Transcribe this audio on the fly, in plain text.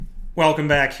Welcome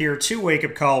back here to Wake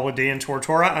Up Call with Dan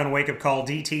Tortora on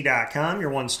wakeupcalldt.com,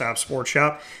 your one-stop sports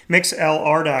shop,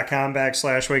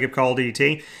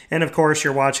 mixlr.com/wakeupcalldt, and of course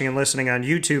you're watching and listening on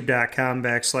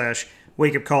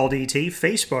youtube.com/wakeupcalldt,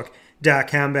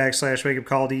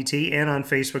 facebook.com/wakeupcalldt, and on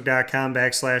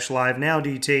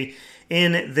facebook.com/livenowdt.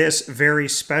 In this very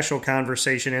special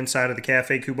conversation inside of the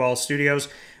Cafe Kubal studios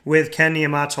with Ken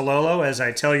Niumatalolo. As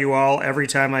I tell you all every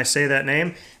time I say that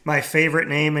name, my favorite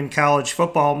name in college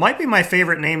football might be my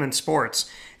favorite name in sports.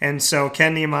 And so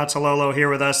Ken Niumatalolo here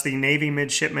with us, the Navy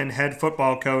midshipman head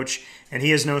football coach, and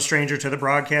he is no stranger to the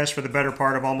broadcast for the better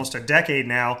part of almost a decade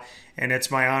now, and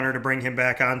it's my honor to bring him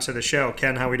back onto the show.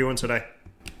 Ken, how are we doing today?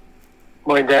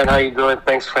 Morning, Dan. How you doing?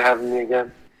 Thanks for having me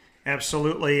again.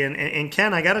 Absolutely, and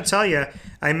Ken, I got to tell you,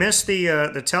 I miss the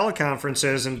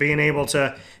teleconferences and being able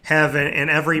to have an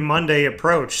every Monday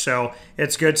approach. So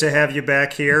it's good to have you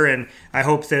back here, and I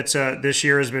hope that this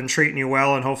year has been treating you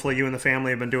well, and hopefully you and the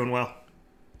family have been doing well.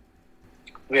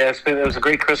 Yeah, it was a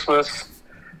great Christmas.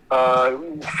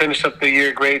 Finished up the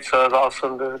year great, so it was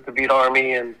awesome to beat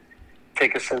Army and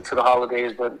take us into the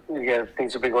holidays. But yeah,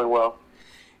 things have been going well.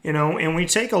 You know, and we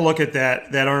take a look at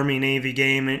that Army-Navy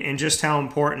game and just how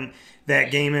important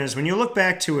that game is. When you look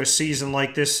back to a season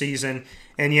like this season,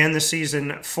 and you end the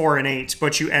season 4-8,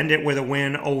 but you end it with a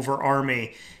win over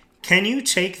Army, can you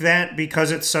take that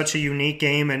because it's such a unique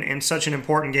game and such an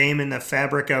important game in the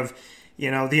fabric of,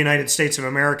 the United States of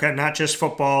America, not just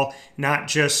football, not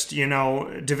just,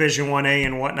 Division 1A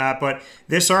and whatnot, but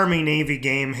this Army-Navy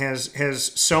game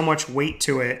has so much weight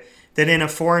to it that in a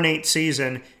 4-8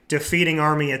 season, defeating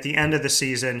Army at the end of the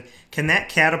season, can that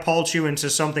catapult you into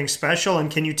something special, and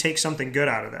can you take something good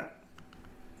out of that?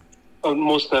 Oh,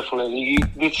 most definitely.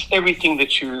 It's everything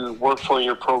that you work for in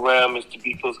your program is to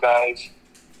beat those guys.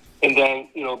 And then,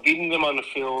 beating them on the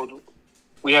field,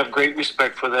 we have great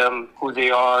respect for them, who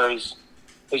they are as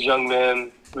young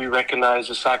men. We recognize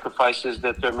the sacrifices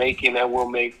that they're making and will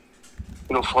make,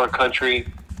 for our country.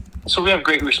 So we have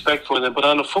great respect for them. But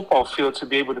on the football field, to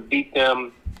be able to beat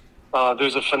them,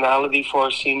 there's a finality for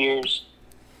our seniors.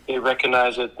 They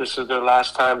recognize that this is their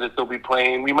last time that they'll be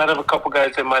playing. We might have a couple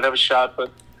guys that might have a shot, but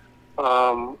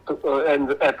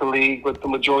and at the league, but the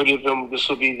majority of them, this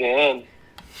will be the end.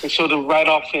 And so to ride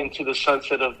off into the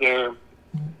sunset of their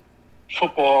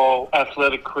football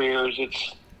athletic careers,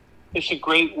 it's a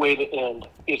great way to end.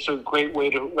 It's a great way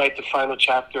to write the final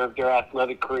chapter of their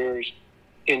athletic careers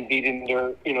in beating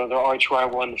their arch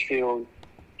rival on the field.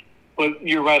 But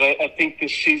you're right. I think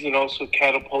this season also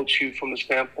catapults you from the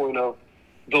standpoint of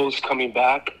those coming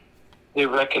back. They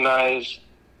recognize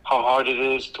how hard it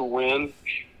is to win.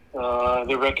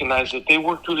 They recognize that they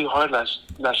worked really hard last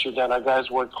year, Dan. Our guys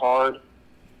worked hard,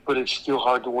 but it's still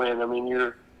hard to win. I mean,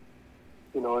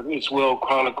 it's well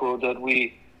chronicled that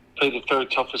we played the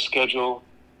third toughest schedule.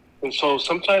 And so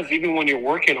sometimes even when you're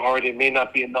working hard, it may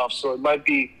not be enough. So it might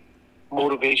be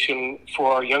motivation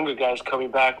for our younger guys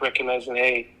coming back, recognizing,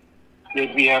 hey,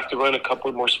 maybe we have to run a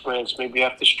couple more sprints. Maybe we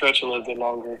have to stretch a little bit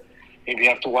longer. Maybe you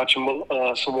have to watch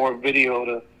some more video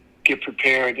to get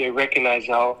prepared. They recognize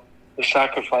how the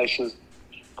sacrifices.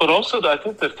 But also, I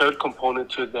think the third component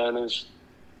to it then is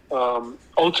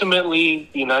ultimately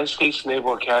the United States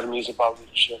Naval Academy is about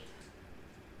leadership.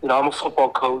 I'm a football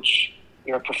coach.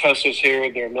 There are professors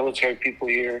here. There are military people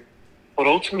here. But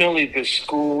ultimately, the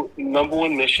school number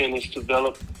one mission is to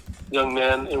develop young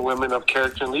men and women of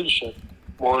character and leadership,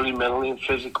 morally, mentally, and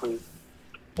physically.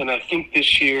 And I think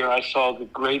this year I saw the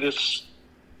greatest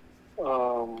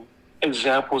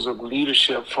examples of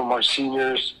leadership from our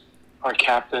seniors, our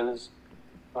captains,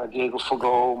 Diego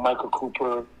Fagot, Michael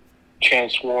Cooper,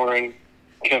 Chance Warren,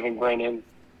 Kevin Brennan.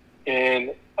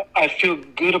 And I feel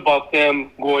good about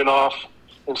them going off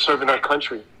and serving our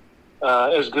country.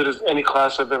 As good as any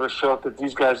class I've ever felt that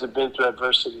these guys have been through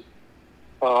adversity.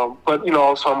 But,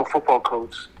 also I'm a football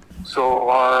coach. So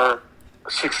our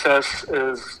success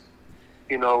is,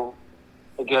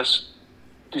 I guess,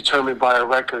 determined by our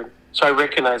record. So I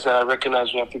recognize that. I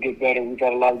recognize we have to get better. We've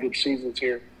had a lot of good seasons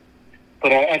here.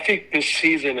 But I think this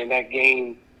season and that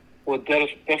game will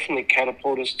definitely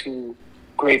catapult us to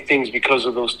great things because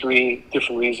of those three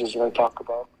different reasons that I talk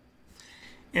about.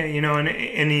 Yeah,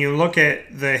 and you look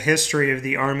at the history of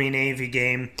the Army-Navy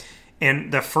game,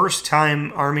 and the first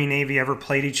time Army-Navy ever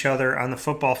played each other on the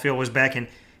football field was back in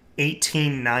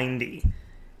 1890.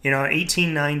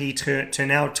 1890 to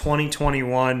now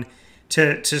 2021,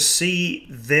 to see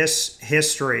this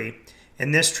history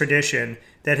and this tradition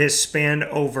that has spanned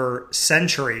over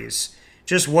centuries,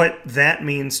 just what that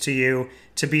means to you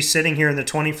to be sitting here in the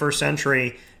 21st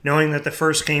century knowing that the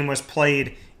first game was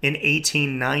played in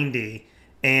 1890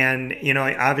 And,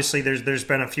 obviously there's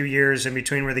been a few years in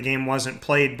between where the game wasn't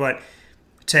played, but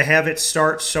to have it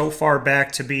start so far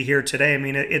back to be here today, I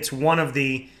mean, it's one of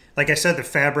the, like I said, the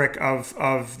fabric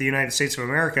of the United States of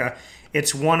America.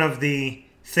 It's one of the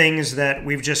things that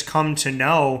we've just come to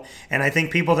know. And I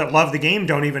think people that love the game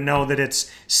don't even know that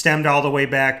it's stemmed all the way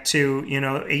back to,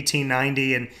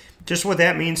 1890, and just what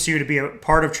that means to you to be a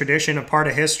part of tradition, a part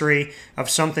of history, of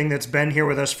something that's been here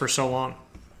with us for so long.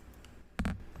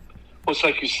 Well, it's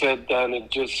like you said, Dan, it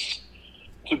just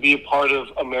to be a part of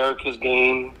America's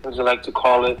game, as I like to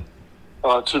call it,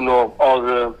 to know all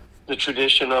the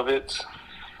tradition of it,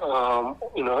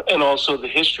 and also the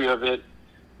history of it,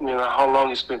 how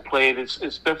long it's been played. It's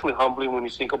definitely humbling when you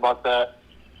think about that.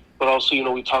 But also,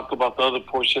 we talked about the other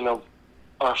portion of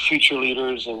our future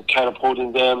leaders and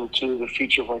catapulting them to the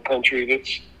future of our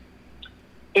country.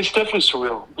 It's definitely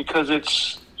surreal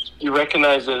because you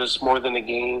recognize that it's more than a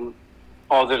game,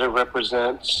 all that it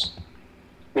represents.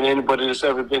 Anybody that's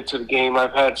ever been to the game,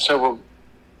 I've had several,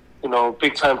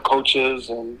 big time coaches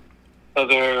and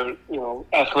other,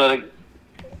 athletic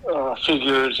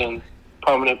figures and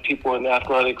prominent people in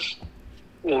athletics,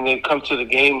 and they come to the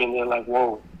game and they're like,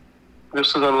 whoa, this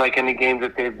is unlike any game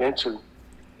that they've been to.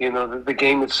 The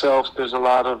game itself, there's a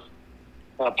lot of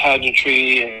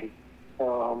pageantry, and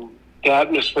the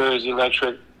atmosphere is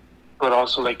electric, but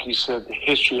also, like you said, the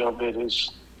history of it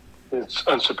it's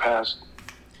unsurpassed.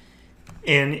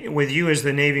 And with you as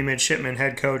the Navy midshipman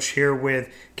head coach, here with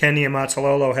Ken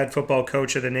Niumatalolo, head football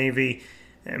coach of the Navy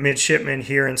midshipmen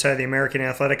here inside the American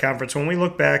Athletic Conference, when we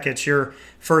look back at your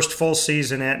first full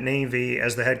season at Navy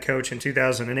as the head coach in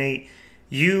 2008,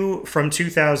 you, from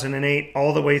 2008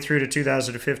 all the way through to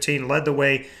 2015, led the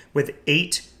way with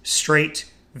 8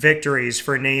 straight victories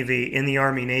for Navy in the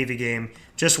Army-Navy game.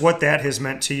 Just what that has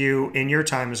meant to you in your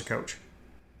time as a coach.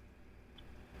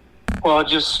 Well,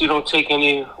 you don't take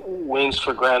any wins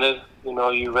for granted.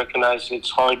 You recognize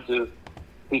it's hard to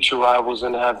beat your rivals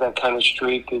and have that kind of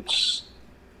streak. It's,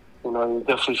 you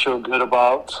definitely feel good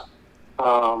about.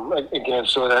 Again,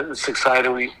 so that it's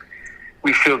exciting.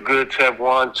 We feel good to have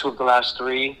won 2 of the last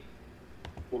 3,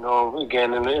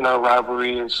 again, in our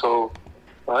rivalry. And so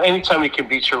anytime you can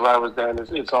beat your rivals, Dan,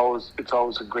 it's always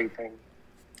a great thing.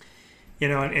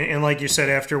 And like you said,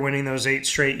 after winning those 8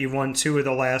 straight, you've won 2 of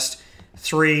the last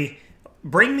 3.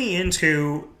 Bring me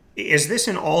into, is this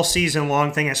an all-season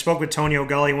long thing? I spoke with Tony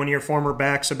O'Gully, one of your former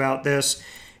backs, about this.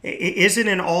 Is it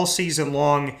an all-season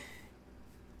long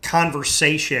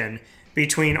conversation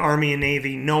between Army and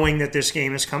Navy, knowing that this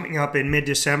game is coming up in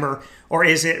mid-December, or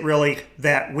is it really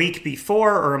that week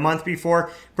before or a month before?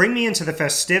 Bring me into the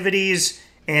festivities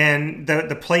and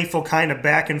the playful kind of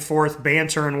back and forth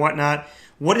banter and whatnot.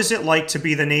 What is it like to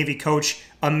be the Navy coach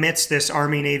amidst this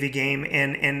Army-Navy game,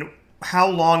 and how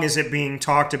long is it being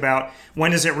talked about?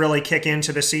 When does it really kick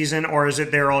into the season, or is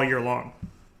it there all year long?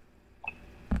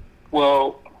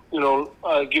 Well,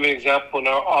 I'll give you an example. In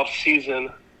our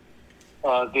off-season,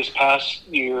 this past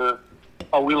year,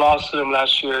 we lost to them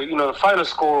last year. The final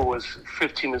score was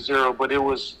 15-0, but it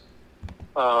was,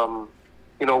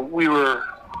 we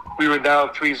were down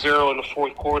 3-0 in the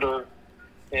fourth quarter,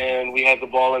 and we had the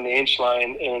ball in the inch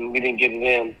line, and we didn't get it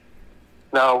in.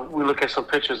 Now, we look at some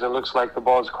pictures, and it looks like the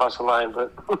ball's across the line,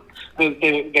 but they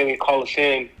didn't call us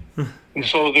in. And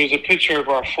so there's a picture of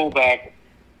our fullback,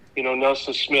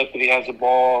 Nelson Smith, that he has the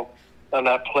ball on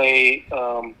that play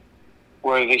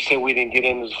where they said we didn't get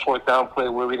in. There's a 4th down play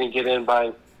where we didn't get in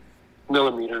by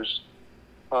millimeters.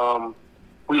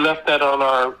 We left that on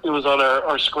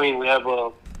our screen. We have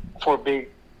 4 big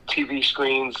TV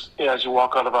screens as you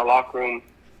walk out of our locker room,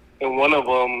 and one of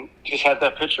them just had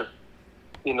that picture.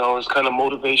 It's kind of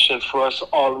motivation for us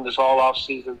all in this off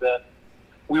season that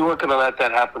we weren't going to let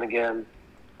that happen again,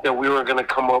 that we were going to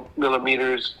come up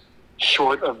millimeters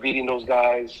short of beating those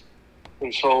guys.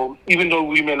 And so even though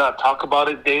we may not talk about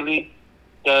it daily,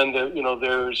 then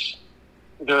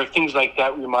there are things like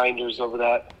that, reminders of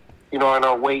that, on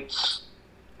our weights,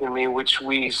 which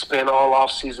we spend all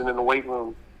off season in the weight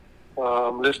room,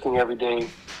 lifting every day,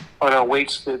 on our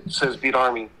weights that says Beat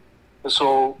Army. And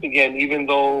so again, even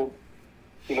though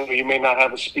you may not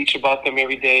have a speech about them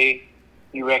every day,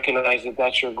 you recognize that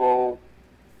that's your goal.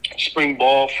 Spring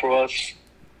ball for us,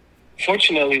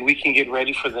 fortunately, we can get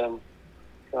ready for them.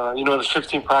 The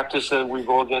 15 practice and we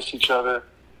go against each other.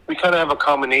 We kind of have a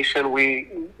combination.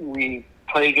 We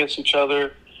play against each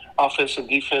other, offense and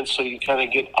defense, so you kind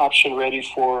of get option ready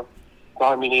for the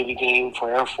Army-Navy game,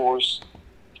 for Air Force.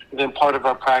 And then part of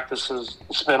our practice is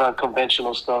spent on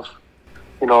conventional stuff,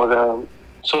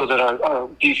 so that our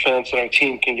defense and our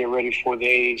team can get ready for the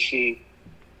AAC.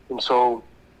 And so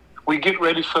we get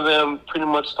ready for them pretty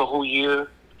much the whole year.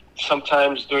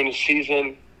 sometimes during the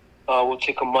season, we'll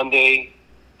take a Monday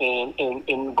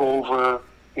and go over,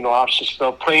 option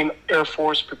stuff. Playing Air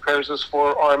Force prepares us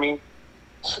for Army,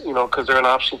 because they're an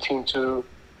option team too.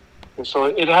 And so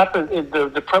it happens.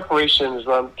 The preparation is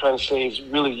what I'm trying to say is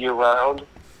really year round.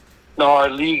 Now our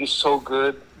league is so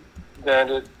good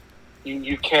that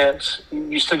you can't.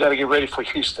 You still got to get ready for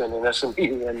Houston and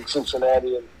SMU and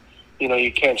Cincinnati, and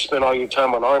you can't spend all your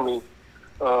time on Army.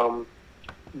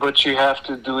 But you have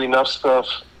to do enough stuff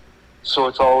so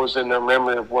it's always in their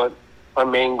memory of what our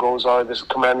main goals are. This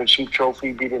Commander-in-Chief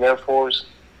Trophy, beating Air Force,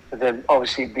 and then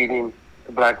obviously beating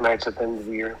the Black Knights at the end of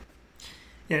the year.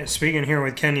 Yeah, speaking here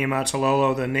with Ken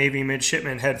Niumatalolo, the Navy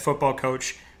midshipman head football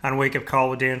coach on Wake Up Call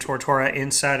with Dan Tortora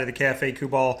inside of the Cafe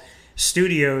Kubal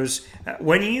studios.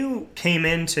 When you came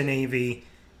into Navy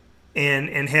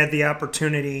and had the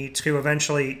opportunity to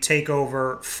eventually take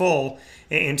over full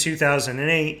in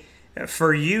 2008,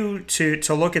 for you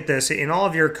to look at this, in all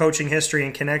of your coaching history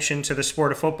and connection to the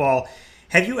sport of football,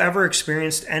 have you ever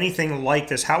experienced anything like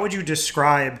this? How would you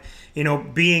describe,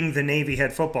 being the Navy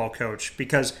head football coach?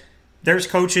 Because there's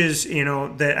coaches,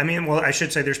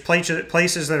 there's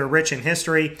places that are rich in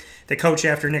history. The coach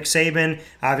after Nick Saban,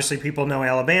 obviously people know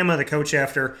Alabama. The coach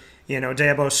after,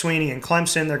 Dabo Swinney and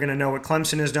Clemson, they're going to know what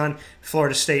Clemson has done.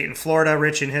 Florida State and Florida,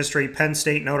 rich in history. Penn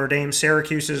State, Notre Dame,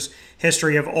 Syracuse's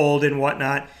history of old and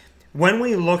whatnot. When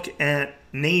we look at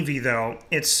Navy, though,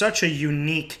 it's such a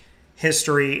unique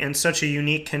history and such a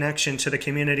unique connection to the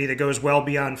community that goes well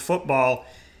beyond football.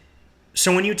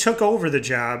 So when you took over the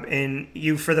job and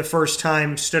you, for the first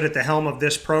time, stood at the helm of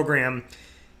this program,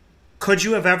 could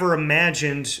you have ever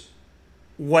imagined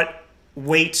what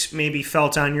weight maybe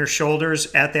felt on your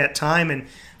shoulders at that time? And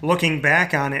looking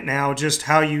back on it now, just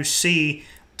how you see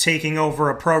taking over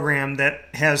a program that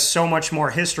has so much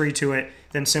more history to it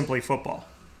than simply football?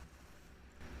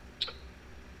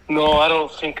 No, I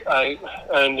don't think I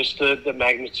understood the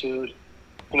magnitude.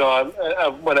 When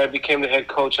I became the head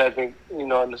coach, I think,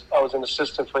 I was an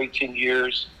assistant for 18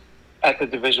 years at the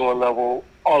Division I level.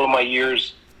 All of my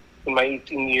years, in my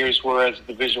 18 years, were as a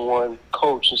Division I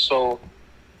coach. And so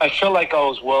I felt like I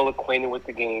was well acquainted with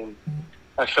the game.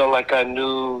 I felt like I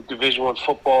knew Division I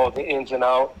football, the ins and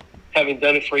out. Having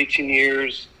done it for 18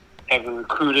 years, having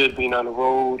recruited, being on the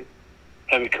road,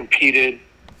 having competed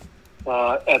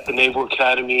at the Naval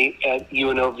Academy, at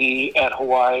UNLV, at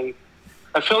Hawaii.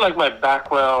 I feel like my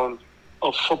background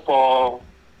of football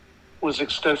was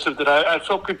extensive, that I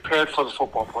felt prepared for the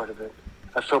football part of it.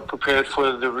 I felt prepared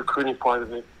for the recruiting part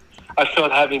of it. I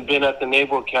felt, having been at the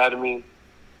Naval Academy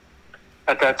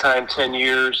at that time, 10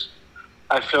 years,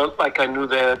 I felt like I knew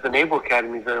the Naval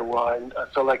Academy very well. I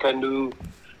felt like I knew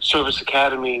Service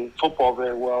Academy football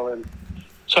very well. And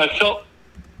so I felt,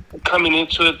 coming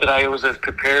into it, that I was as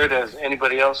prepared as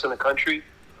anybody else in the country.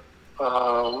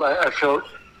 I felt,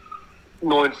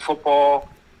 knowing football,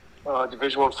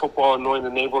 Division I football, and knowing the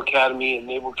Naval Academy and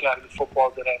Naval Academy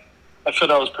football, that I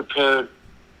felt I was prepared.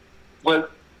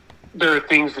 But there are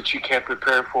things that you can't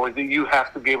prepare for, that you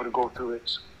have to be able to go through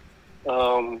it.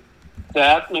 The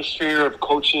atmosphere of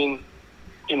coaching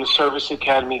in the Service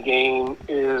Academy game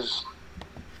is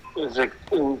as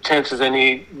intense as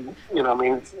any,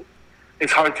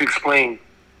 it's hard to explain.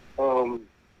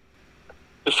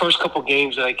 The first couple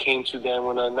games that I came to then,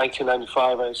 when in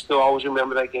 1995, I still always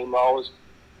remember that game. I always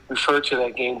refer to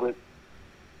that game. But,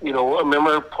 I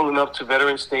remember pulling up to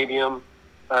Veterans Stadium,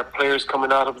 our players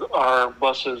coming out of our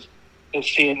buses, and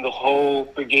seeing the whole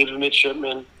brigade of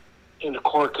midshipmen and the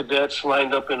Corps cadets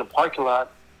lined up in the parking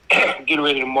lot, getting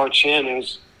ready to march in.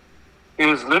 It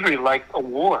was literally like a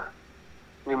war.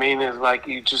 It's like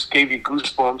it just gave you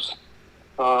goosebumps.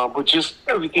 But just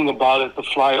everything about it, the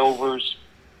flyovers,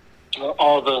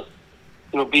 all the,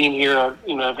 being here,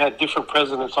 I've had different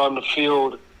presidents on the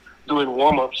field doing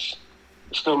warm-ups.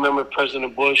 I still remember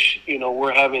President Bush,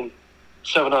 we're having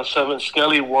 7-on-7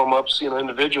 Skelly warm-ups,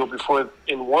 individual before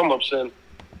in warm-ups. And,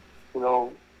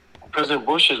 President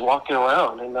Bush is walking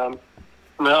around. And,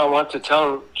 I want to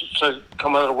tell him, to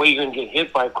come out of the way, you're going to get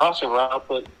hit by a crossing route.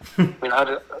 But, how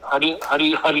do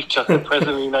you tell the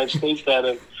President of the United States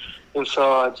that? And so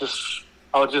I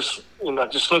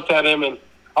just looked at him, and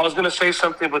I was going to say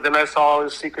something, but then I saw all the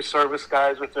Secret Service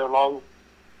guys with their long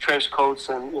trench coats,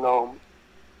 and,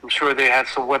 I'm sure they had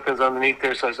some weapons underneath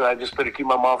there, so I said, I just better keep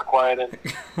my mouth quiet, and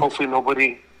hopefully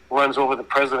nobody runs over the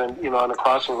president, on a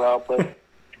crossing route. But,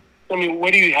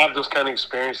 where do you have those kind of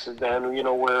experiences, Dan,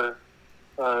 where,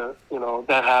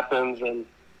 that happens? And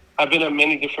I've been at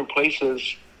many different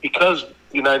places because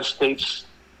the United States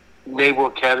Naval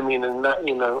Academy and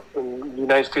the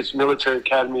United States Military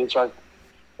Academy, it's like,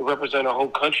 represent our whole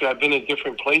country. I've been in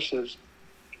different places,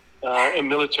 and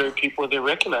military people, they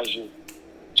recognize you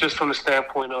just from the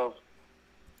standpoint of,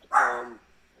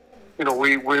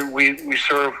 we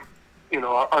serve,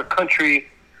 our country,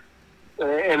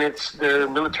 and there are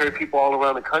military people all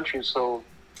around the country. So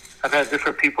I've had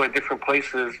different people at different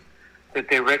places that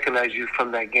they recognize you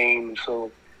from that game.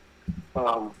 So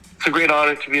it's a great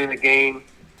honor to be in the game.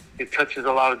 It touches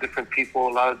a lot of different people,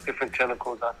 a lot of different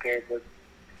tentacles out there, but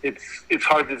it's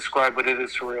hard to describe, but it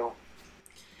is surreal.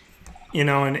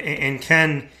 And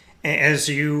Ken, as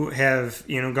you have,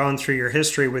 gone through your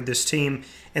history with this team,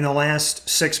 in the last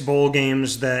 6 bowl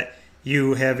games that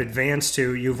you have advanced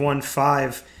to, you've won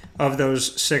 5 of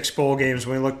those 6 bowl games.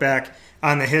 When we look back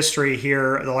on the history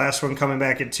here, the last one coming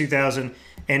back in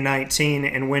 2019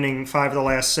 and winning 5 of the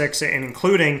last 6, and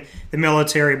including the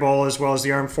Military Bowl as well as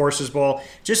the Armed Forces Bowl.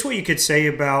 Just what you could say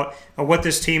about what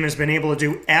this team has been able to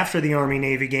do after the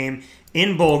Army-Navy game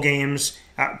in bowl games.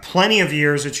 Plenty of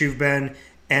years that you've been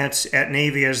at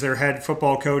Navy as their head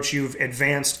football coach, you've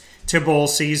advanced to bowl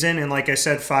season, and like I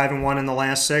said, 5-1 in the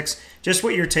last 6. Just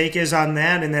what your take is on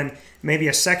that, and then maybe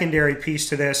a secondary piece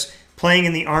to this, playing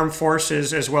in the Armed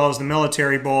Forces as well as the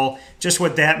Military Bowl, just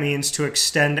what that means to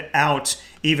extend out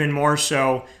even more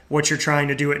so what you're trying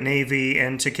to do at Navy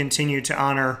and to continue to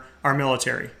honor our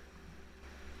military.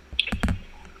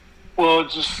 Well,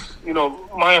 just,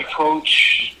 my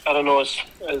approach, I don't know if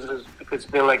it's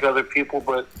been like other people,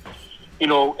 but,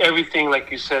 everything,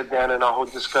 like you said, Dan, and our whole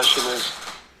discussion is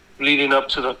leading up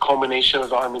to the culmination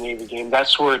of the Army-Navy game.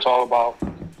 That's where it's all about.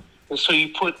 And so you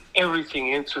put everything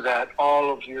into that,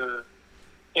 all of your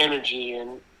energy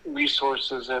and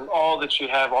resources and all that you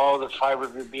have, all the fiber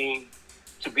of your being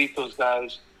to beat those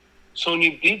guys. So when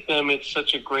you beat them, it's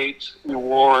such a great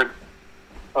reward.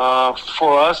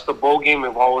 For us, the bowl game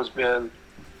have always been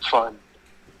fun.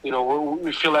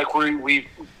 We feel like we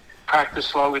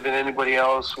practice longer than anybody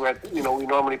else. We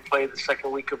normally play the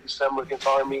second week of December against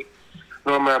Army.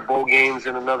 Normally our bowl games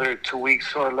in another 2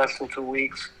 weeks or less than 2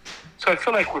 weeks. So I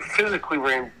feel like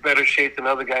we're in better shape than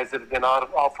other guys that have been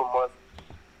off a month.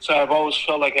 So I've always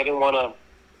felt like I didn't want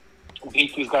to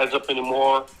beat these guys up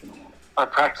anymore. Our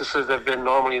practices have been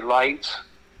normally light.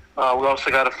 We also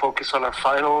got to focus on our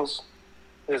finals.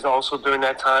 There's also during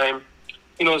that time,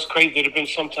 it's crazy. There have been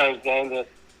some times, Dan, that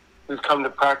we've come to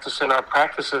practice and our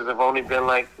practices have only been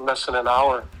like less than an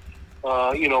hour.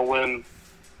 When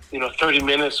 30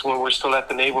 minutes when we're still at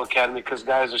the Naval Academy because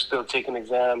guys are still taking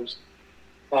exams.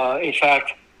 In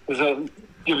fact,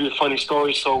 give you a funny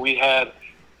story. So we had,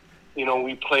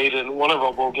 we played in one of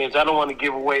our bowl games. I don't want to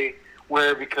give away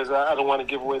where because I don't want to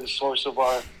give away the source of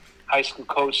our high school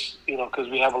coach, because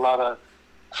we have a lot of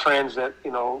friends that,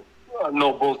 know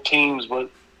both teams. But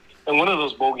in one of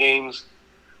those bowl games,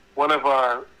 one of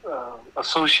our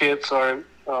associates, our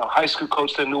high school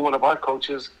coach that knew one of our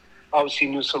coaches, obviously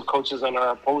knew some coaches on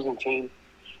our opposing team.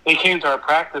 They came to our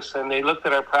practice and they looked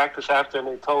at our practice after and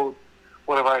they told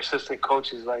one of our assistant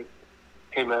coaches, like,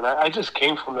 hey, man, I just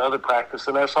came from the other practice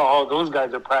and I saw all those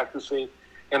guys are practicing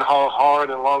and how hard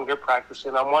and long they're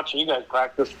practicing. I'm watching you guys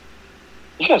practice.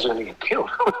 You guys are going to get killed.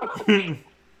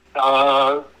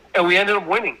 And we ended up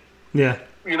winning. Yeah.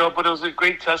 But it was a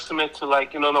great testament to,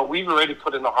 like, no, we've already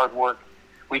put in the hard work.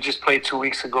 We just played 2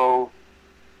 weeks ago.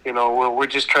 We're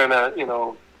just trying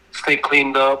to, stay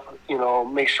cleaned up,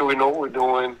 make sure we know what we're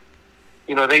doing.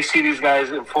 They see these guys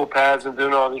in full pads and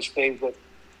doing all these things, but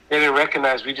they didn't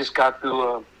recognize we just got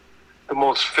through the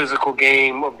most physical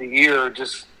game of the year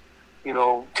just,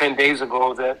 10 days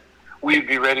ago that we'd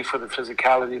be ready for the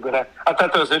physicality. But I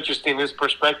thought that was interesting, this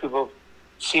perspective of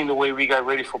seeing the way we got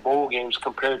ready for bowl games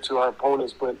compared to our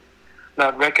opponents, but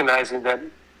not recognizing that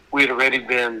we had already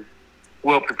been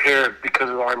well prepared because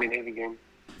of the Army-Navy game.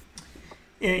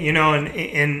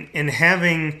 And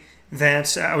having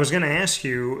that, I was going to ask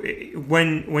you,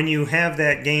 when you have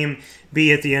that game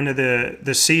be at the end of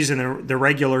the season, the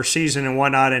regular season and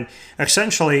whatnot, and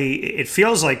essentially it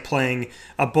feels like playing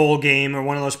a bowl game or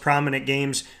one of those prominent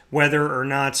games, whether or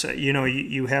not,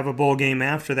 you have a bowl game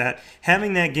after that.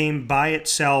 Having that game by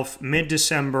itself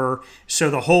mid-December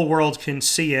so the whole world can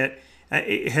see it,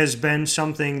 it has been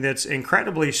something that's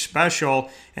incredibly special.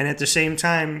 And at the same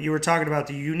time, you were talking about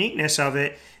the uniqueness of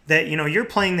it, that, you're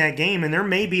playing that game and there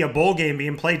may be a bowl game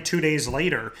being played 2 days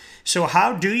later. So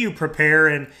how do you prepare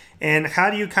and how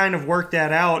do you kind of work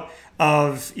that out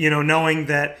of, knowing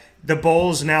that the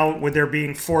bowls now, with there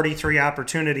being 43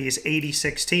 opportunities,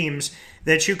 86 teams,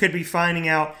 that you could be finding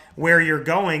out where you're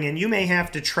going and you may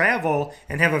have to travel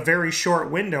and have a very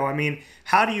short window. I mean,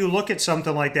 how do you look at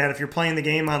something like that if you're playing the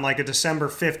game on like a December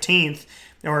 15th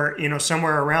or,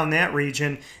 somewhere around that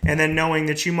region, and then knowing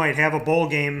that you might have a bowl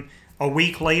game a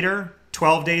week later,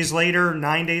 12 days later,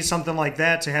 9 days, something like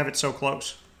that, to have it so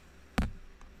close?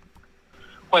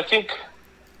 Well, I think,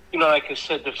 like I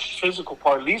said, the physical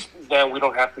part, at least then we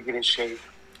don't have to get in shape.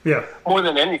 Yeah. More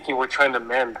than anything, we're trying to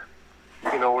mend.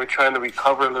 We're trying to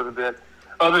recover a little bit.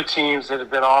 Other teams that have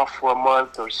been off for a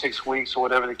month or 6 weeks or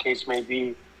whatever the case may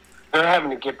be, they're having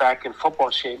to get back in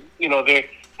football shape.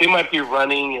 They might be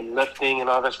running and lifting and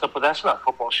all that stuff, but that's not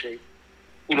football shape.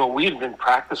 We've been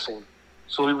practicing.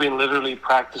 So we've been literally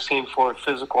practicing for a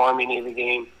physical Army-Navy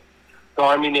game. The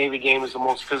Army-Navy game is the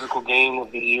most physical game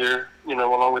of the year,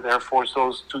 along with Air Force.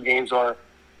 Those two games are,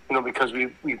 because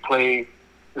we play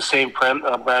the same brand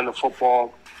of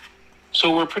football.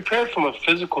 So we're prepared from a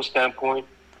physical standpoint.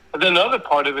 But then the other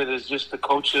part of it is just the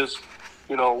coaches.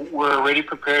 We're already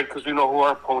prepared because we know who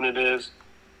our opponent is.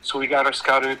 So we got our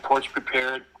scouting reports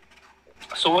prepared.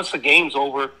 So once the game's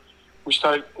over, we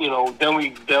start, then we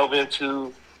delve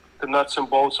into the nuts and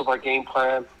bolts of our game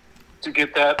plan to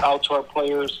get that out to our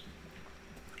players.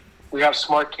 We have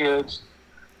smart kids.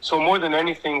 So more than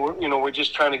anything, we're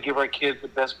just trying to give our kids the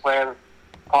best plan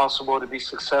possible to be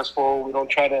successful. We don't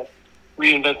try to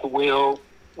reinvent the wheel.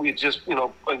 We just,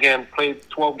 again, played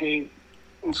 12 games.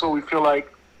 And so we feel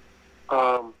like,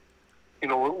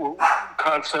 we're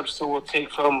concepts that we'll take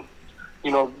from,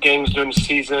 games during the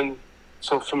season,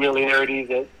 some familiarity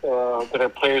that our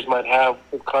players might have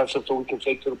with concepts that we can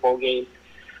take to the bowl game.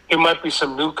 There might be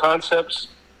some new concepts,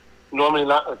 normally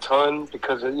not a ton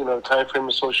because, the time frame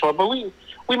is so short. But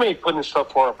we may put in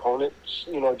stuff for our opponents,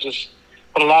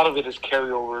 but a lot of it is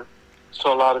carryover.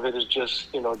 So a lot of it is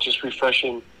just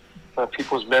refreshing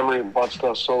people's memory about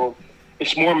stuff. So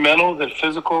it's more mental than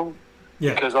physical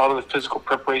because all of the physical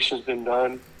preparation has been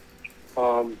done.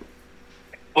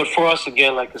 But for us,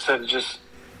 again, like I said,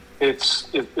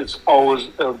 it's always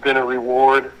been a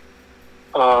reward.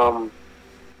 And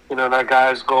our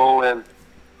guys go and,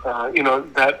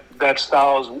 that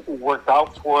style has worked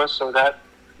out for us, or that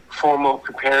form of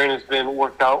preparing has been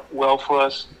worked out well for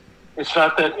us. It's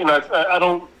not that, I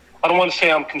don't want to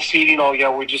say I'm conceding,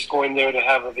 we're just going there to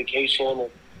have a vacation and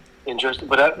enjoy,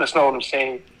 but that's not what I'm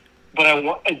saying. But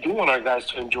I do want our guys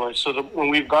to enjoy. So when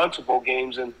we've gone to bowl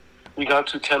games, and we got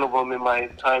to 10 of them in my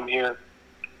time here,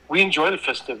 we enjoy the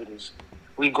festivities.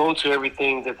 We go to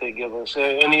everything that they give us.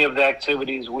 Any of the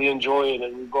activities, we enjoy it,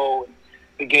 and we go in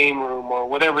the game room or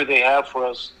whatever they have for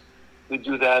us. We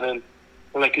do that, and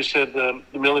like you said, the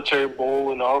military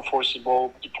bowl and the Armed Forces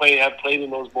Bowl, have played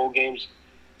in those bowl games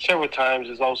several times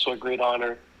is also a great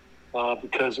honor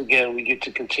because, again, we get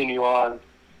to continue on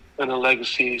in a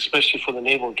legacy, especially for the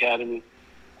Naval Academy,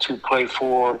 to play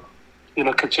for,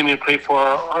 continue to play for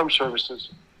our armed services.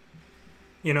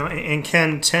 And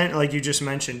Ken, 10, like you just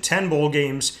mentioned, 10 bowl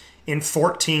games in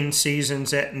 14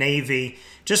 seasons at Navy.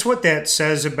 Just what that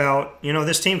says about,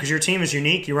 this team, because your team is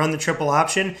unique. You run the triple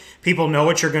option. People know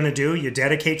what you're going to do. You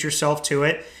dedicate yourself to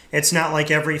it. It's not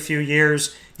like every few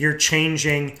years you're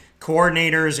changing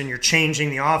coordinators and you're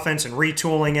changing the offense and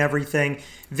retooling everything.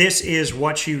 This is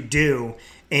what you do.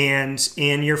 And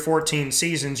in your 14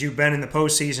 seasons, you've been in the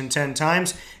postseason 10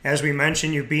 times. As we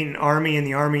mentioned, you've beaten Army in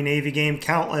the Army-Navy game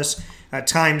countless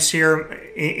times here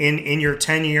in your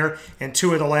tenure, and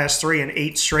 2 of the last 3 and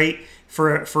 8 straight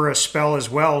for a spell as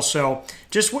well. So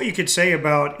just what you could say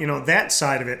about, that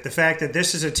side of it, the fact that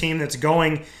this is a team that's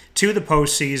going to the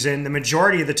postseason the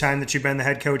majority of the time that you've been the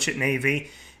head coach at Navy,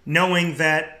 knowing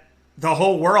that the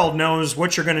whole world knows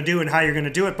what you're going to do and how you're going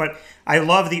to do it. But I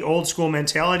love the old school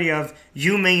mentality of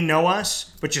you may know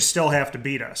us, but you still have to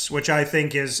beat us, which I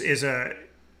think is a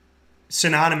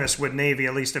synonymous with Navy,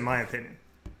 at least in my opinion.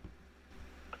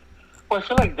 Well, I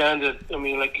feel like, Dan,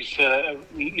 like you said,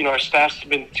 our staff's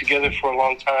been together for a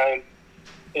long time,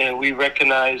 and we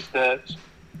recognize that,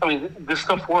 this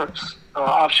stuff works.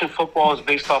 Option football is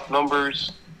based off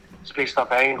numbers. It's based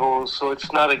off angles, so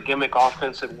it's not a gimmick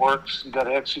offense. It works. You got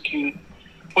to execute,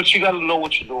 but you got to know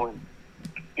what you're doing.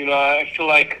 I feel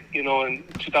like, in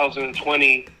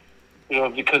 2020,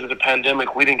 because of the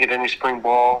pandemic, we didn't get any spring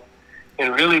ball,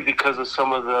 and really because of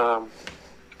some of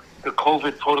the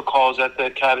COVID protocols at the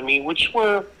academy, which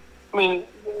were,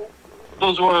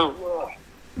 those were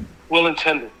well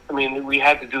intended. We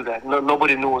had to do that.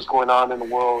 Nobody knew what was going on in the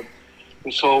world,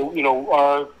 and so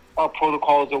our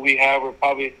protocols that we have are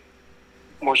probably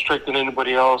more strict than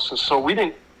anybody else, and so we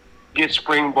didn't get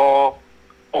spring ball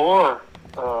or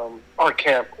our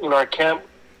camp. Our camp,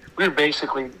 we were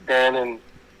basically, Dan,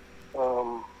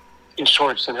 in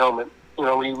shorts and helmet.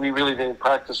 We really didn't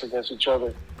practice against each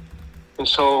other, and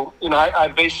so I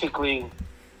basically,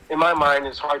 in my mind,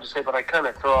 it's hard to say, but I kind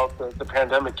of throw out the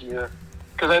pandemic year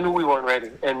because I knew we weren't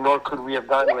ready, and nor could we have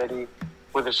gotten ready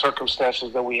with the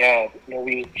circumstances that we had.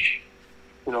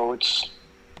 It's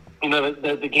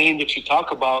the game that you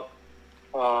talk about.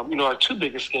 Our two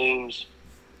biggest games.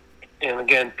 And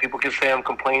again, people can say I'm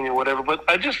complaining or whatever, but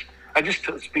I just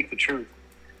speak the truth.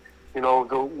 The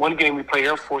one game we play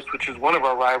Air Force, which is one of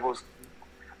our rivals,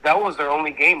 that was their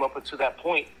only game up until that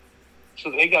point. So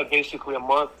they got basically a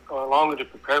month or longer to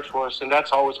prepare for us, and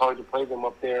that's always hard to play them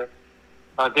up there.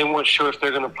 They weren't sure if they're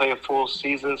going to play a full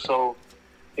season, so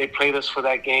they played us for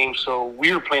that game. So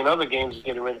we were playing other games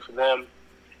getting ready for them.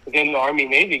 But then the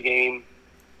Army-Navy game,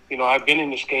 I've been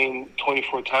in this game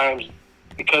 24 times.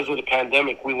 Because of the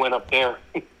pandemic, we went up there.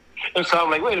 And so I'm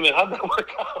like, wait a minute, how'd that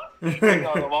work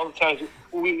out? Of all the times,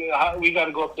 we got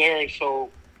to go up there. And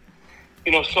so,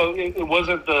 so it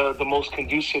wasn't the most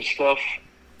conducive stuff,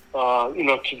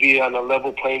 to be on a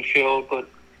level playing field. But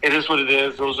it is what it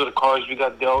is. Those are the cards we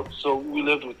got dealt. So we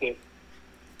lived with it.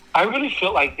 I really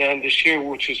felt like, Dan, this year,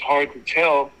 which is hard to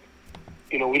tell,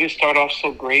 we didn't start off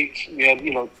so great. We had,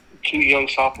 two young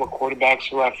sophomore quarterbacks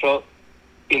who I felt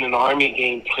in an Army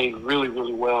game played really,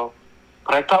 really well.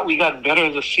 But I thought we got better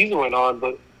as the season went on,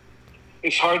 but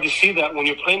it's hard to see that when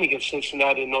you're playing against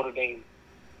Cincinnati and Notre Dame.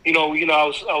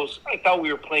 I thought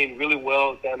we were playing really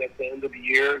well then at the end of the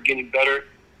year, getting better.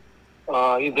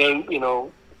 And then,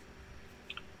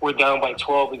 we're down by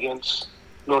 12 against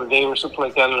Notre Dame or something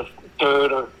like that in the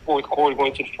third or fourth quarter,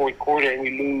 going to the fourth quarter, and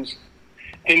we lose.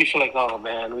 Then you feel like, oh,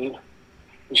 man, we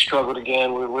struggled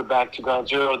again. We're back to ground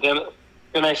zero.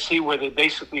 Then I see where they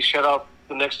basically shut out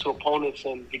the next two opponents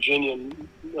in Virginia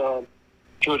and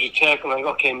Georgia Tech. I'm like,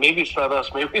 okay, maybe it's not us.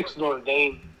 Maybe it's Notre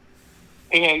Dame.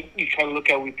 And then you kind of look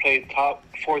at, we played top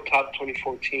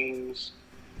 24 teams.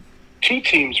 Two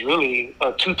teams, really,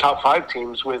 two top 5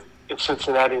 teams with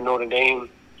Cincinnati and Notre Dame.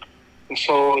 And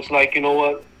so it's like, you know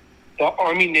what? The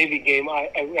Army-Navy game,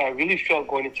 I really felt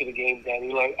going into the game,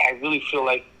 Danny, I really feel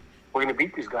like we're going to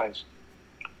beat these guys.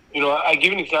 I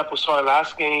give an example. So our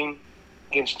last game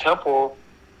against Temple,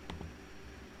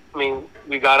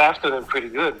 we got after them pretty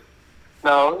good.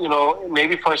 Now,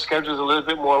 maybe if our schedule is a little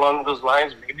bit more along those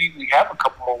lines, maybe we have a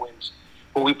couple more wins.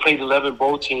 But we played 11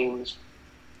 bowl teams.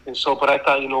 And so, but I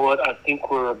thought, you know what, I think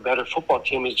we're a better football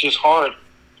team. It's just hard.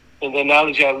 And the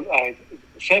analogy I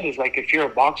said is like if you're a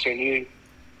boxer and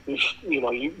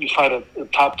you fight a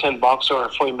top 10 boxer or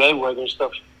Floyd Mayweather and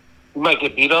stuff, you might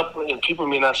get beat up and people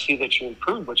may not see that you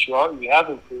improved, but you have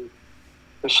improved.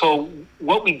 And so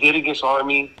what we did against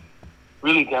Army,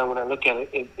 really, Dan, when I look at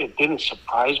it, it didn't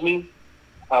surprise me.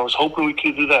 I was hoping we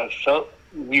could do that. I felt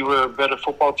we were a better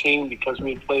football team because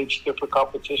we had played stiffer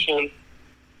competition.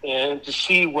 And to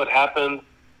see what happened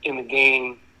in the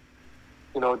game,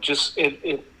 just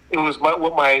it was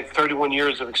what my 31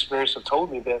 years of experience have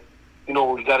told me that,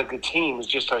 we got a good team. It's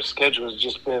just our schedule has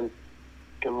just been,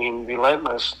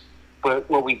 relentless. But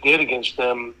what we did against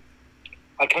them,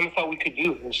 I kind of thought we could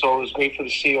do. And so it was great to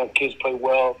see our kids play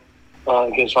well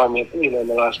against Army, in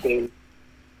the last game.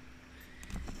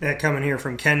 That coming here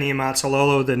from Ken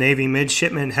Niumatalolo, the Navy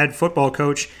midshipman head football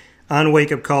coach, on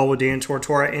Wake Up Call with Dan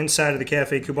Tortora inside of the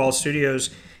Cafe Kubal studios.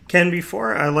 Ken,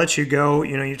 before I let you go,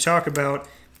 you talk about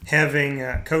having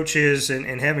coaches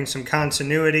and having some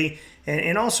continuity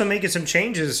and also making some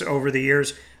changes over the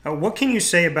years. What can you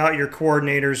say about your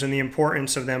coordinators and the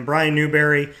importance of them? Brian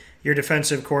Newberry, your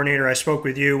defensive coordinator, I spoke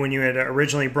with you when you had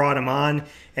originally brought him on.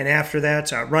 And after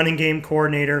that, running game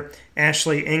coordinator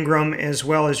Ashley Ingram, as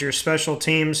well as your special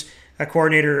teams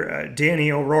coordinator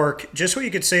Danny O'Rourke. Just what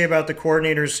you could say about the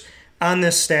coordinators on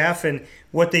this staff and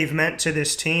what they've meant to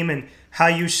this team and how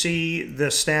you see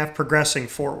the staff progressing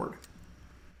forward.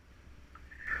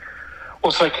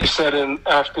 Well, it's like you said,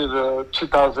 after the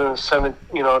 2007,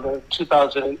 the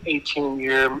 2018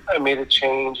 year, I made a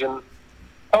change, and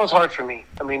that was hard for me.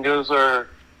 Those are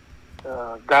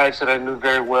guys that I knew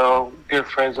very well, dear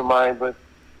friends of mine, but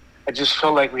I just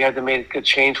felt like we had to make a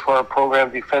change for our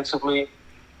program defensively.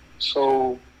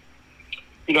 So,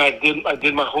 I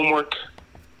did my homework,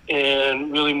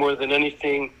 and really more than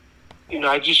anything,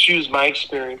 I just used my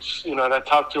experience, and I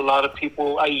talked to a lot of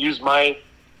people. I used my,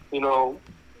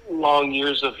 long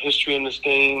years of history in this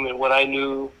game and what I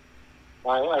knew.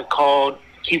 I called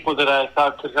people that I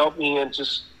thought could help me and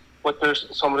just what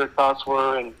some of their thoughts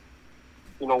were. And,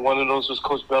 one of those was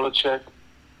Coach Belichick,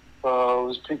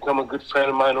 who's become a good friend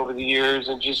of mine over the years,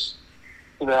 and just,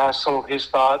 asked some of his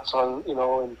thoughts on,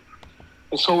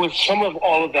 and so with some of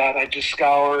all of that, I just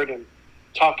scoured and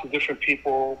talked to different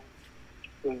people.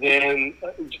 And then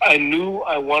I knew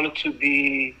I wanted to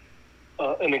be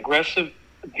an aggressive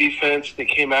defense that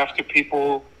came after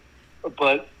people,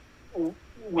 but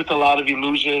with a lot of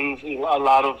illusions, a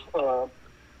lot of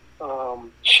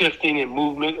shifting and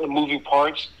movement and moving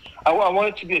parts. I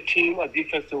wanted to be a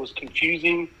defense that was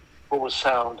confusing but was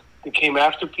sound. That came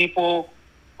after people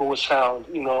but was sound.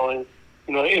 And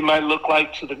it might look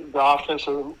like to the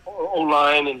offensive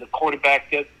O-line and the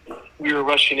quarterback that we were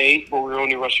rushing 8, but we were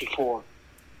only rushing 4.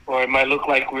 Or it might look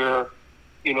like we're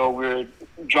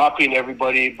dropping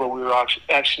everybody, but we were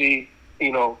actually,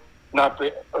 not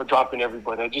dropping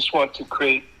everybody. I just want to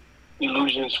create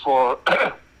illusions for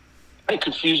and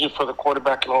confusion for the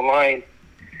quarterback and O-line.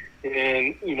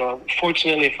 And,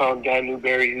 fortunately I found Dan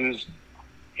Newberry,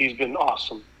 he's been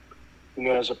awesome.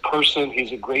 As a person,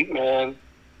 he's a great man.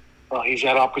 He's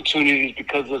had opportunities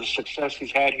because of the success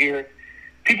he's had here.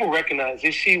 People recognize,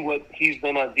 they see what he's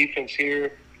done on defense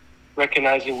here,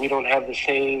 recognizing we don't have the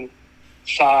same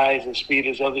size and speed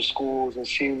as other schools, and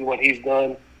seeing what he's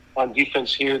done on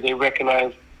defense here. They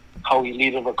recognize how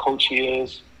elite of a coach he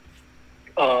is.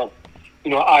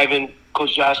 Ivan,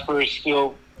 Coach Jasper is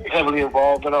still heavily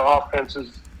involved in our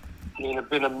offenses. Have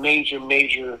been a major,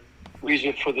 major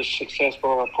reason for the success of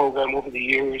our program over the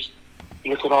years.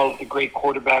 You look at all of the great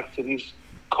quarterbacks that he's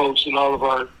coached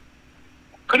and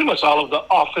pretty much all of the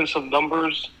offensive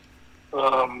numbers,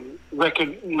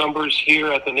 record numbers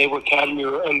here at the Naval Academy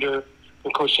are under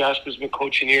when Coach Jasper's been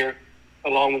coaching here,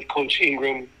 along with Coach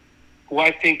Ingram, who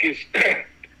I think is,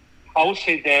 I would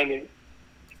say, Dan, that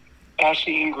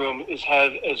Ashley Ingram has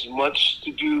had as much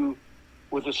to do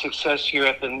with the success here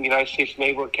at the United States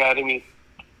Naval Academy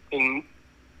and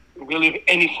really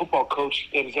any football coach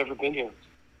that has ever been here.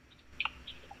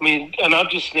 And I'll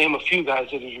just name a few guys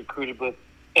that he's recruited,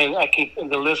 and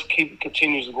the list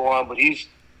continues to go on. But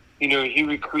he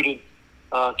recruited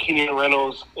Keenan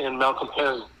Reynolds and Malcolm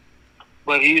Perry,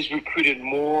 but he's recruited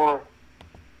more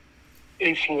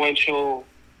influential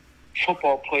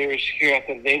football players here at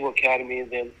the Naval Academy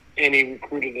than any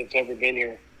recruiter that's ever been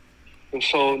here. And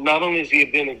so, not only has he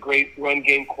been a great run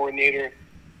game coordinator,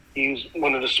 he's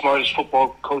one of the smartest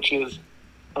football coaches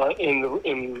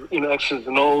in X's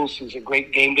and O's. He's a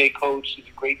great game day coach. He's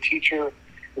a great teacher.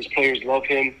 His players love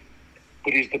him.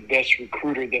 But he's the best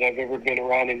recruiter that I've ever been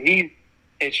around. And he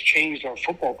has changed our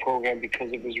football program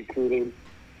because of his recruiting.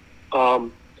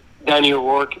 Danny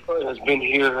O'Rourke has been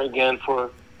here again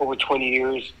for over 20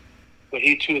 years. But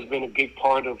he, too, has been a big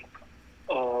part of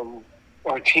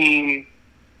our team.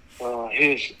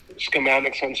 His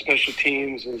schematics on special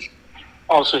teams is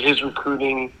also his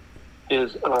recruiting.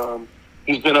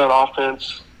 He's been on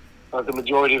offense the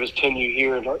majority of his tenure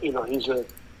here. And, he's a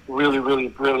really, really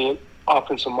brilliant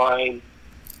offensive mind.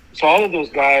 So all of those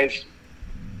guys,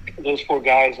 those 4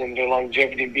 guys, and their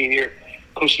longevity in being here.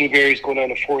 Coach Newberry's going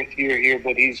on a 4th year here,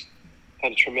 but he's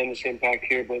had a tremendous impact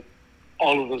here. But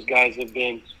all of those guys have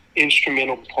been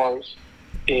instrumental parts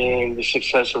in the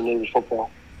success of Navy football.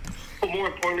 But more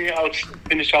importantly, I'll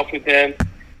finish off with them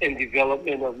in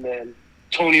development of men.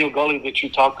 Tony O'Gully that you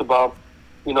talked about,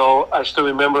 I still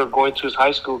remember going to his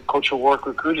high school. Coach O'Rourke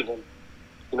recruited him,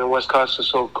 Wisconsin.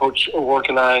 So Coach O'Rourke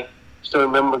and I still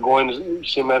remember going to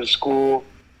see him at his school.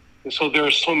 And so there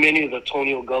are so many of the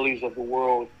Tony O'Gullys of the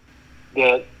world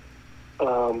that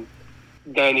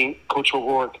Danny, Coach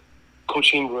O'Rourke,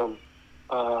 Coach Ingram,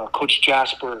 Coach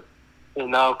Jasper,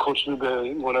 and now Coach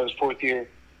Newberry when I was 4th year.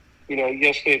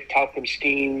 Yes, they've taught them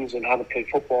schemes and how to play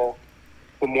football,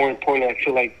 but more importantly, I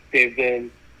feel like they've been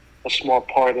a small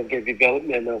part of their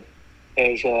development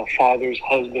as fathers,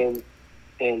 husbands,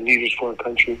 and leaders for our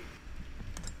country.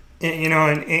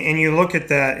 And you look at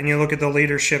that, and you look at the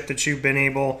leadership that you've been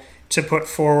able to put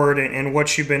forward and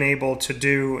what you've been able to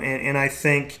do. And I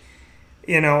think,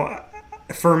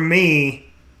 for me,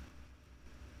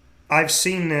 I've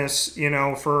seen this,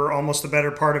 for almost the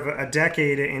better part of a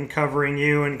decade in covering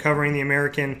you and covering the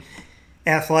American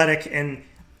Athletic. And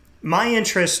my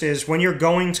interest is when you're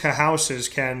going to houses,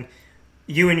 Ken,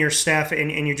 you and your staff,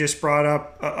 and you just brought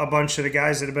up a bunch of the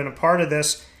guys that have been a part of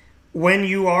this, when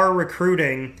you are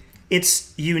recruiting,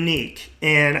 it's unique.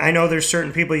 And I know there's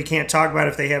certain people you can't talk about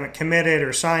if they haven't committed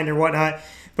or signed or whatnot,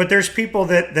 but there's people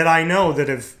that I know that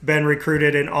have been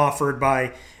recruited and offered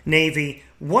by Navy.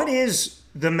 What is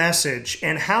the message,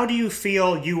 and how do you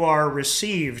feel you are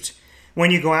received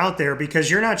when you go out there? Because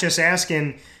you're not just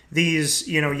asking these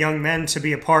young men to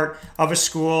be a part of a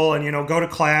school and go to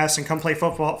class and come play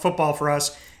football for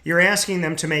us. You're asking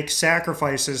them to make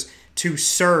sacrifices, to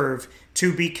serve,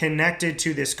 to be connected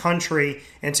to this country,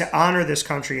 and to honor this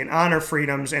country and honor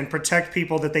freedoms and protect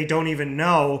people that they don't even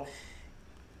know.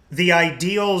 The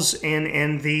ideals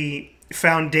and the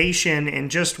foundation and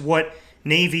just what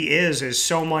Navy is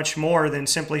so much more than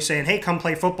simply saying, hey, come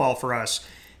play football for us.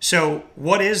 So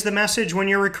what is the message when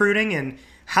you're recruiting, and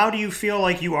how do you feel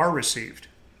like you are received?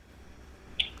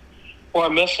 Well, our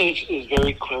message is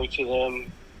very clear to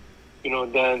them.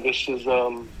 Dan, this is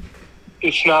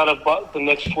it's not about the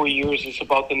next 4 years. It's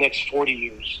about the next 40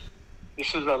 years.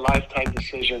 This is a lifetime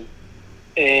decision,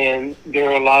 and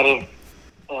there are a lot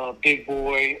of big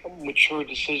boy, mature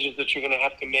decisions that you're going to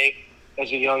have to make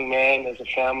as a young man, as a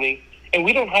family, and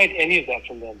we don't hide any of that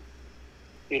from them.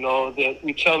 That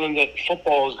we tell them that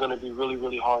football is going to be really,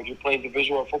 really hard. You're playing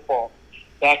Division I football.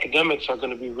 The academics are going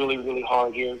to be really, really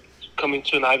hard. You're coming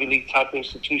to an Ivy League type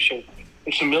institution.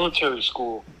 It's a military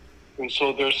school, and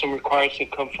so there's some requirements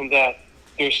that come from that.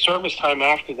 There's service time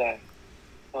after that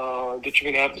that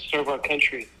you're going to have to serve our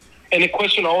country. And the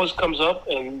question always comes up,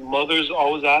 and mothers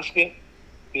always ask it,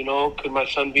 could my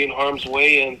son be in harm's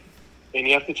way? And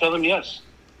you have to tell them yes.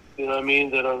 You know what I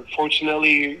mean? That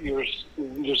unfortunately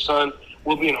your son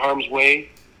will be in harm's way.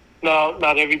 Now,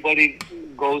 not everybody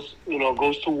goes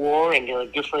to war, and there are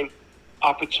different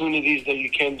opportunities that you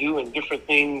can do and different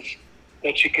things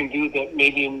that you can do that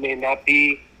maybe may not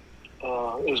be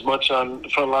as much on the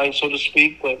front line, so to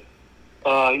speak. But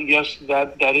yes,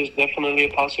 that is definitely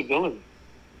a possibility.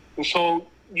 And so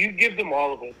you give them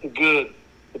all of it, the good,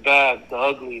 the bad, the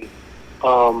ugly.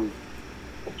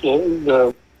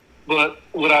 But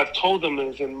what I've told them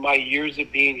is, in my years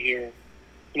of being here,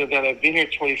 that I've been here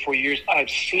 24 years, I've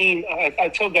seen, I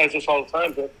tell guys this all the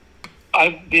time, that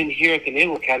I've been here at the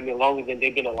Naval Academy longer than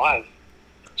they've been alive.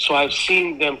 So I've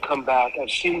seen them come back. I've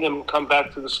seen them come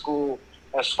back to the school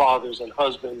as fathers and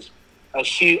husbands. I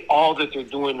see all that they're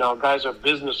doing now. Guys are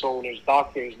business owners,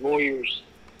 doctors, lawyers.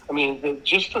 I mean,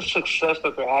 just the success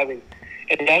that they're having.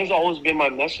 And that has always been my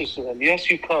message to them. Yes,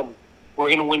 you come. We're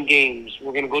going to win games.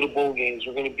 We're going to go to bowl games.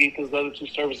 We're going to beat those other two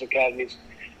service academies.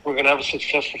 We're going to have a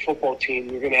successful football team.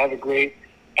 We're going to have a great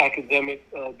academic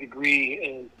degree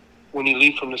and when you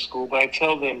leave from the school. But I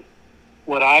tell them,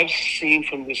 what I've seen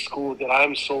from this school that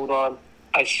I'm sold on,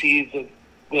 I see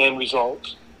the end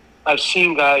results. I've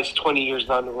seen guys 20 years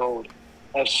down the road.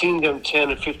 I've seen them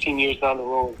 10 and 15 years down the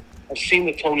road. I've seen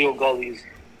the Tony O'Gullys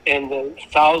and the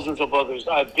thousands of others.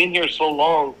 I've been here so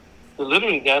long that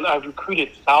literally, Dan, I've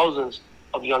recruited thousands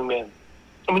of young men.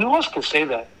 I mean, who else can say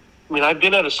that? I mean, I've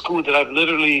been at a school that I've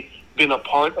literally been a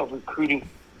part of recruiting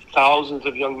thousands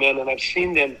of young men, and I've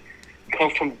seen them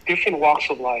come from different walks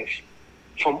of life,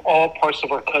 from all parts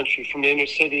of our country, from the inner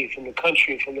city, from the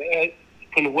country, from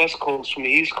the West Coast, from the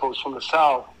East Coast, from the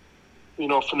South,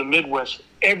 from the Midwest,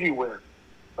 everywhere.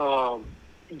 The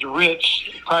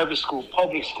rich, private school,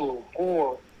 public school,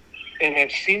 poor. And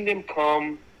I've seen them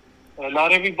come,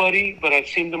 not everybody, but I've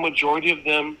seen the majority of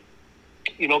them,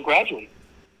 graduate.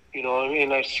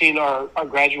 And I've seen our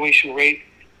graduation rate,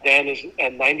 Dan, is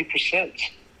at 90%.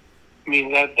 I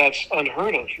mean, that's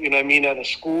unheard of. At a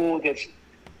school that's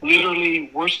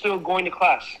literally, we're still going to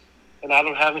class. And I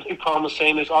don't have any problem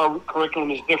saying this. Our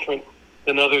curriculum is different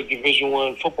than other Division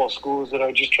I football schools that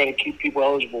are just trying to keep people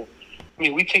eligible. I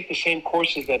mean, we take the same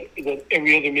courses that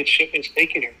every other midshipman is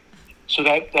taking here. So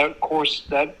that course,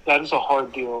 that is a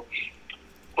hard deal.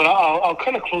 But I'll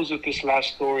kind of close with this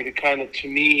last story to kind of, to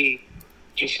me,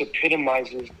 just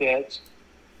epitomizes that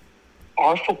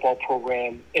our football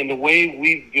program and the way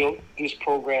we built this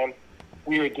program,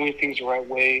 we are doing things the right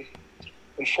way.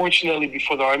 Unfortunately,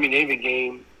 before the Army-Navy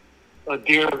game, a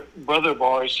dear brother of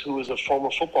ours who was a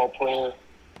former football player,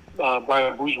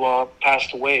 Brian Bourgeois,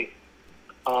 passed away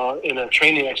in a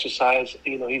training exercise.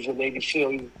 He's a Navy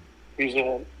SEAL. He's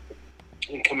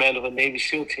in command of a Navy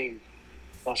SEAL team,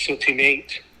 SEAL Team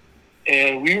 8.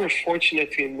 And we were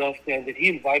fortunate enough then that he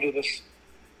invited us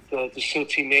to SEAL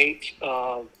Team 8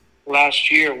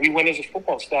 last year. We went as a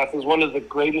football staff. It was one of the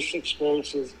greatest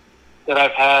experiences that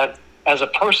I've had as a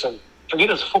person. Forget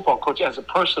as a football coach, as a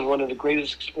person, one of the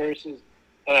greatest experiences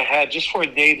that I had, just for a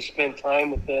day to spend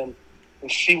time with them and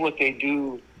see what they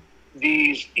do.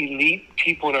 These elite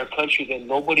people in our country that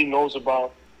nobody knows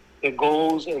about, that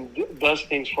goes and does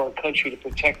things for our country to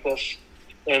protect us.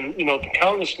 And, the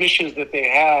countless missions that they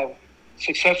have,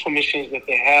 successful missions that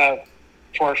they have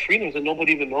for our freedoms that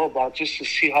nobody even know about, just to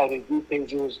see how they do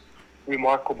things, it was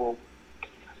remarkable.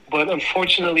 But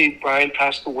unfortunately, Brian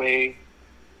passed away,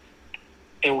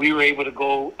 and we were able to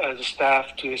go as a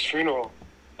staff to his funeral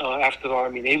after the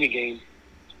Army-Navy game.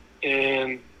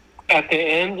 And at the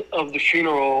end of the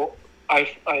funeral, I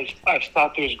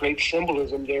thought there was great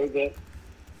symbolism there that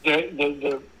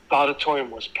the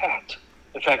auditorium was packed.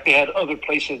 In fact, they had other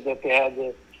places that they had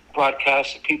to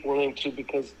broadcast people into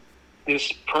because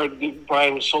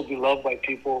Brian was so beloved by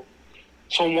people.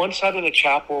 So on one side of the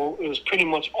chapel, it was pretty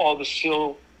much all the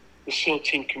SEAL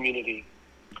team community.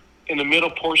 In the middle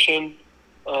portion,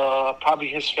 probably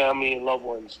his family and loved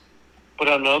ones. But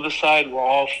on the other side were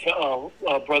all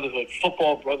brotherhood,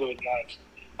 football brotherhood guys.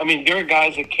 I mean, there are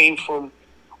guys that came from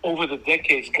over the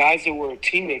decades, guys that were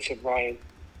teammates of Brian,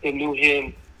 that knew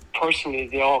him personally,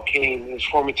 they all came, his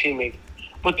former teammates.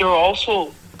 But there are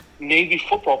also Navy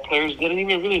football players that didn't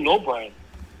even really know Brian.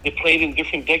 They played in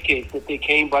different decades, that they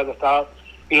came by the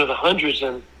hundreds,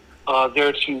 and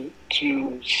there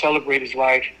to celebrate his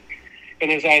life.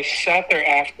 And as I sat there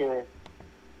after,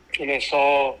 and I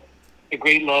saw the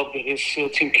great love that his SEAL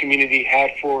team community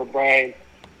had for Brian,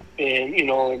 and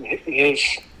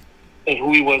and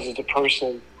who he was as a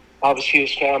person. Obviously,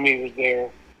 his family was there.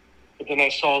 But then I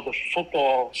saw the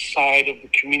football side of the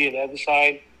community on the other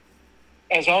side.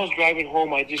 As I was driving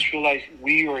home, I just realized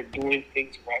we are doing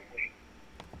things the right way.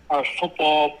 Our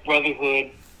football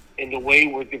brotherhood and the way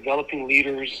we're developing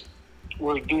leaders,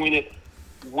 we're doing it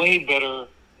way better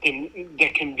than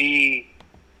that can be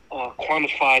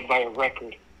quantified by a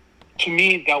record. To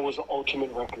me, that was the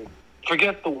ultimate record.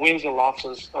 Forget the wins and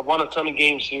losses. I've won a ton of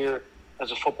games here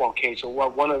as a football coach.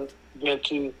 I've been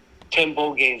to 10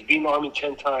 bowl games, beaten Army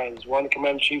 10 times, won the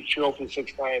Commander-in-Chief Trophy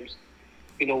 6 times.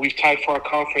 We've tied for our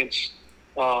conference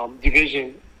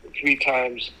division 3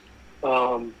 times.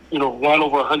 Won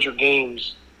over 100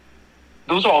 games.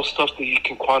 Those are all stuff that you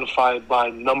can quantify by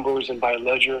numbers and by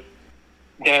ledger.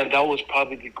 Dan, that was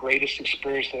probably the greatest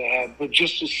experience that I had. But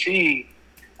just to see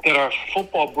that our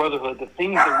football brotherhood, the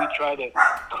things that we try to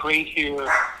create here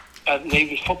at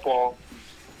Navy football,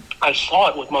 I saw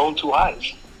it with my own 2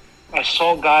 eyes. I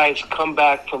saw guys come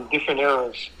back from different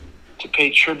eras to pay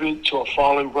tribute to a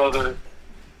fallen brother,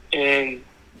 and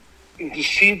to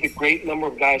see the great number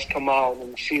of guys come out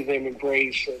and see them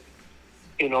embrace it,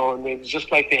 and it's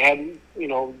just like they hadn't,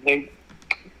 they've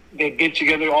been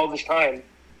together all this time.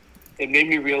 It made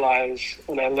me realize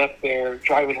when I left there,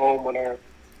 driving home on our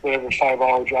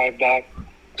 5-hour drive back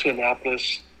to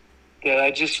Annapolis, that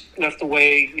I just left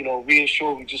away,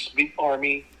 reassured we just beat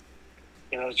Army.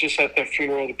 I was just at their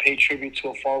funeral to pay tribute to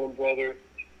a fallen brother,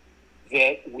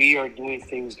 that we are doing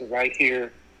things the right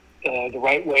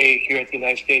way here at the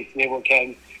United States Naval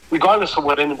Academy, regardless of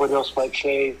what anybody else might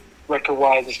say,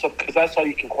 record-wise and stuff, because that's how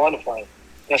you can quantify it.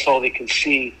 That's all they can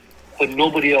see, but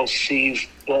nobody else sees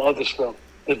the other stuff,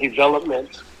 the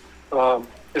development.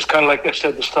 It's kind of like I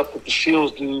said, the stuff that the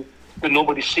SEALs do that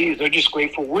nobody sees. They're just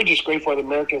grateful. We're just grateful that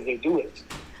Americans, they do it.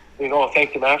 I'll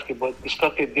thank them after, but the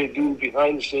stuff that they do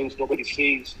behind the scenes, nobody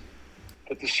sees.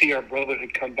 But to see our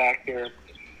brotherhood come back there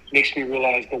makes me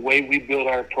realize the way we build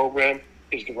our program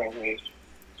is the right way.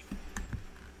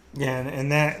 Yeah,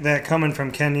 and that coming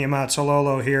from Ken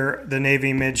Niumatalolo here, the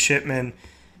Navy midshipman,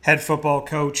 head football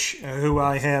coach, who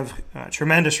I have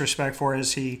tremendous respect for,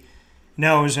 as he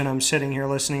knows, and I'm sitting here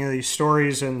listening to these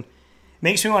stories, and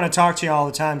makes me want to talk to you all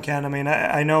the time, Ken.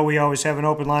 I know we always have an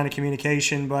open line of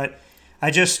communication, but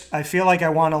I feel like I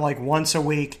want to, once a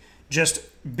week, just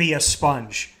be a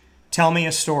sponge. Tell me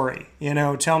a story,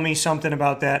 tell me something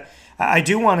about that. I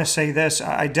do want to say this.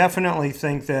 I definitely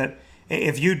think that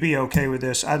if you'd be okay with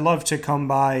this, I'd love to come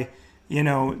by,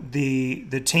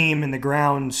 the team and the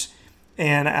grounds,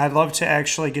 and I'd love to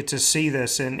actually get to see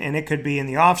this. And it could be in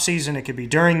the off season, it could be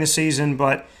during the season,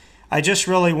 but I just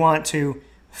really want to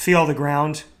feel the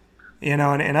ground, and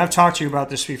I've talked to you about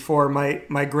this before.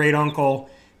 My great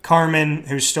uncle Carmen,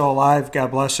 who's still alive, God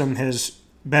bless him, has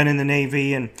been in the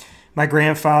Navy, and my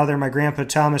grandpa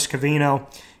Thomas Cavino,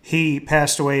 he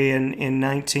passed away in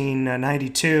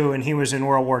 1992, and he was in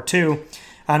World War II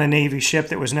on a Navy ship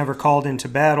that was never called into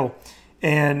battle.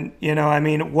 And,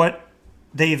 what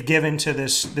they've given to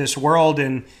this world.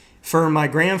 And for my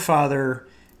grandfather,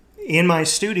 in my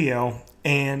studio,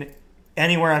 and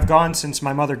anywhere I've gone since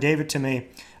my mother gave it to me,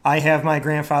 I have my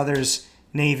grandfather's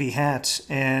Navy hats,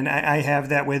 and I have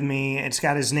that with me. It's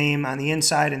got his name on the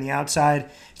inside and the outside.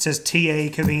 It says T.A.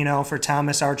 Cavino for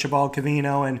Thomas Archibald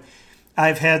Cavino, and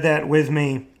I've had that with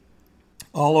me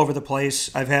all over the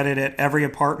place. I've had it at every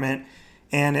apartment,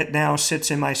 and it now sits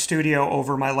in my studio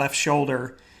over my left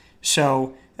shoulder.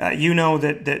 So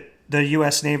that the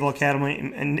U.S. Naval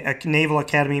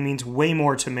Academy means way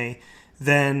more to me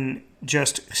than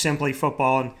just simply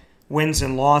football and wins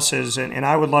and losses, and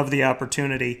I would love the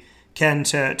opportunity, Ken,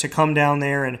 to come down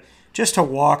there and just to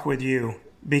walk with you,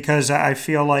 because I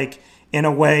feel like, in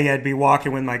a way, I'd be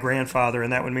walking with my grandfather,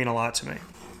 and that would mean a lot to me.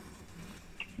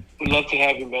 We'd love to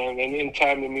have you, man. And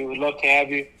anytime, we'd love to have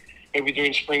you. Maybe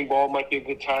during spring ball might be a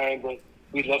good time, but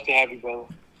we'd love to have you, brother.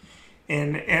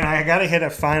 And I got to hit a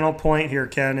final point here,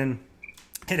 Ken, and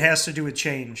it has to do with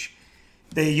change.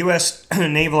 The U.S.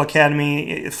 Naval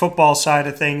Academy football side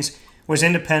of things was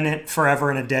independent forever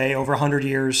and a day, over 100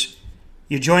 years.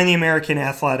 You join the American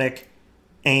Athletic,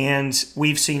 and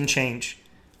we've seen change.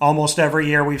 Almost every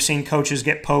year we've seen coaches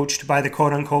get poached by the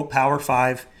quote-unquote Power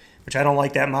Five, which I don't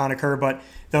like that moniker, but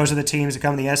those are the teams that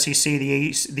come, the SEC, the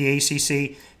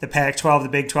ACC, the Pac-12, the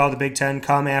Big 12, the Big 10,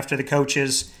 come after the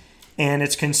coaches, and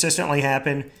it's consistently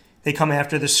happened. They come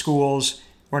after the schools.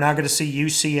 We're now going to see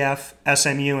UCF,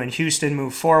 SMU, and Houston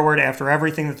move forward after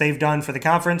everything that they've done for the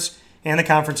conference and the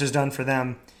conference has done for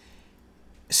them.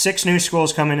 6 new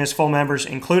schools come in as full members,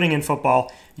 including in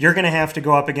football. You're going to have to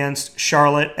go up against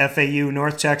Charlotte, FAU,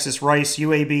 North Texas, Rice,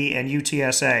 UAB, and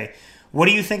UTSA. What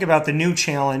do you think about the new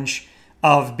challenge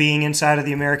of being inside of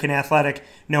the American Athletic,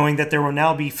 knowing that there will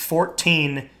now be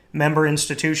 14 member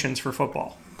institutions for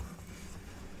football?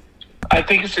 I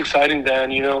think it's exciting,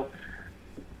 Dan.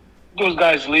 Those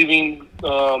guys leaving,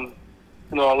 a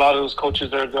lot of those coaches,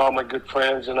 they're all my good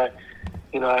friends, and I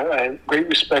have great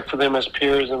respect for them as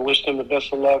peers and wish them the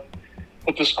best of luck.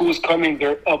 But the schools coming,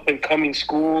 they're up-and-coming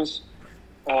schools.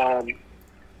 I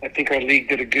think our league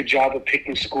did a good job of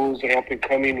picking schools that are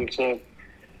up-and-coming.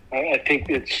 I think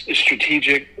it's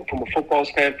strategic from a football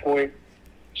standpoint,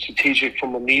 strategic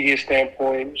from a media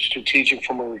standpoint, strategic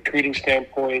from a recruiting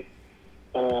standpoint.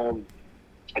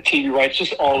 TV rights,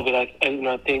 just all of it. I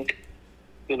think,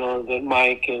 that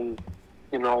Mike and,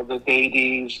 the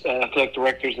ADs, athletic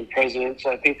directors and presidents,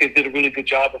 I think they did a really good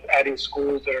job of adding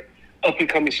schools that are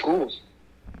up-and-coming schools.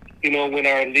 When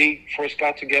our league first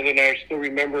got together, and I still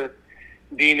remember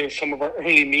being in some of our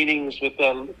early meetings with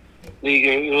the league,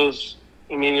 it was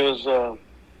Tommy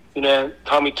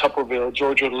Tupperville,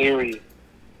 George O'Leary,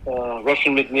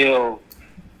 Ruffin McNeil,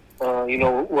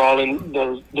 we're all in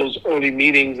those early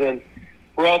meetings, and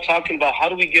we're all talking about how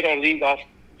do we get our league off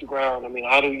the ground. I mean,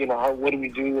 what do we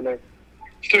do? And I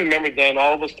still remember then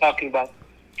all of us talking about,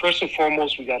 first and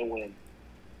foremost, we got to win.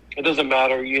 It doesn't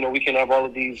matter, we can have all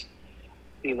of these,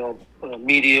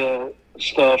 media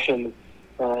stuff and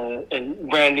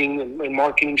branding and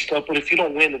marketing stuff, but if you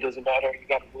don't win, it doesn't matter. You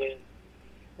got to win.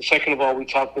 And second of all, we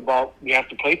talked about we have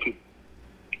to play people.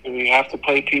 And we have to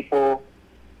play people.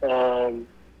 And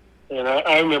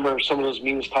I remember some of those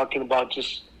meetings talking about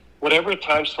just whatever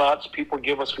time slots people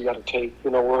give us, we got to take.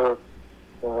 We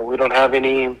don't have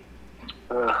any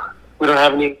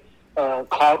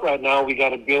clout right now. We got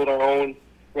to build our own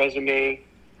resume.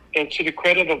 And to the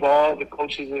credit of all the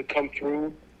coaches that have come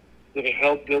through that have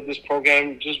helped build this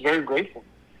program, just very grateful.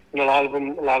 And a lot of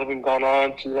them gone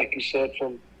on to, like you said,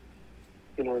 from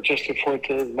Justin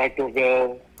Fuentes, Mike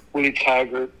Norvell, Willie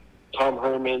Taggart, Tom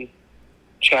Herman,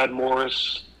 Chad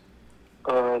Morris.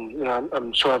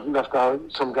 I'm sure I've left out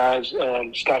some guys,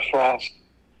 Scott Frost.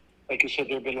 Like I said,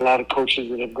 there have been a lot of coaches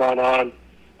that have gone on.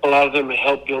 A lot of them have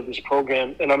helped build this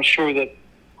program. And I'm sure that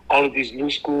all of these new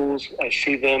schools, I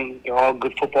see them, they're all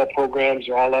good football programs.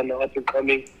 They're all on the up and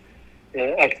coming.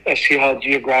 I see how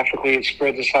geographically it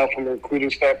spreads us out from a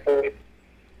recruiting standpoint.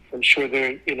 I'm sure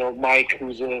Mike,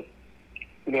 who's a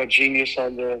genius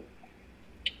on the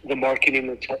marketing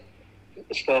and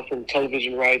stuff and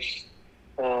television rights.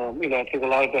 I think a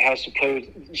lot of it has to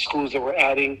play with the schools that we're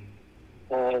adding,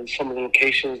 some of the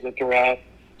locations that they're at.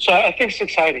 So I think it's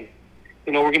exciting.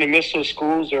 We're going to miss those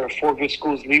schools. There are 4 good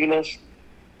schools leaving us,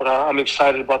 but I'm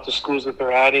excited about the schools that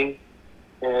they're adding,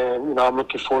 and I'm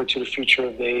looking forward to the future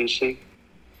of the AAC.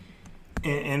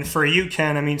 And for you,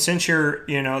 Ken, I mean, since you're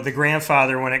the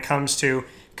grandfather when it comes to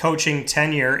coaching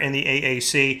tenure in the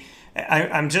AAC,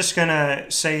 I'm just going to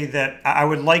say that I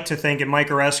would like to think, and Mike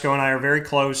Oresco and I are very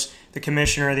close, the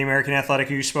commissioner of the American Athletic,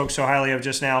 who you spoke so highly of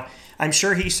just now. I'm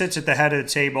sure he sits at the head of the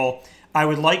table. I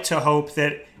would like to hope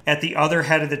that at the other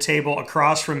head of the table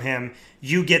across from him,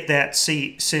 you get that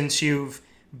seat since you've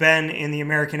been in the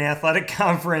American Athletic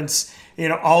Conference,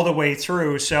 all the way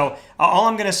through. So all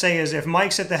I'm going to say is if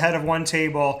Mike's at the head of one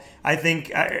table, I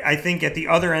think at the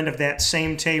other end of that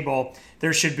same table,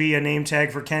 there should be a name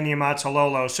tag for Ken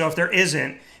Niumatalolo. So if there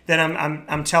isn't, then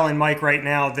I'm telling Mike right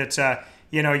now that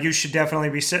you should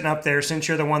definitely be sitting up there since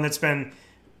you're the one that's been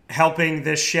helping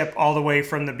this ship all the way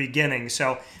from the beginning.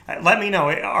 So let me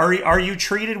know, are you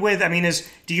treated with,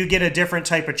 do you get a different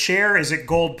type of chair? Is it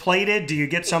gold plated? Do you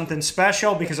get something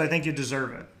special? Because I think you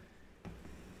deserve it.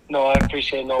 No, I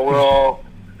appreciate it. No, we're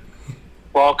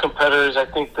all competitors. I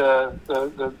think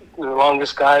the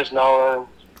longest guys now are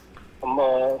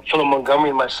Philip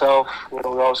Montgomery and myself. We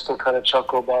all still kind of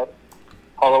chuckle about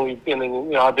how long we've been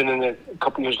in. I've been in it a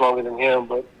couple years longer than him,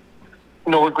 but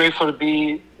we're grateful to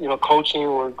be coaching.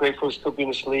 We're grateful to still be in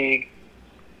this league.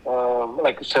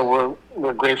 Like I said,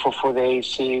 we're grateful for the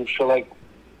AAC. We feel like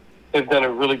they've done a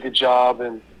really good job,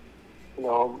 and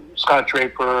Scott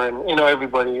Draper and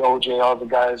everybody, OJ, all the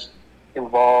guys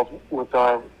involved with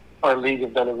our league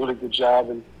have done a really good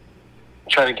job in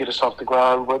trying to get us off the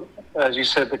ground. But as you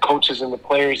said, the coaches and the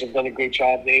players have done a great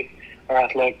job. They are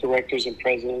athletic directors and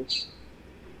presidents,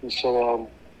 and so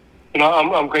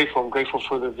I'm grateful. I'm grateful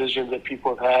for the vision that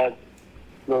people have had.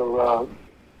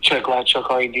 Chuck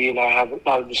RED, and I have a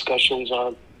lot of discussions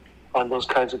on those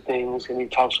kinds of things, and he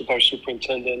talks with our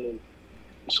superintendent, and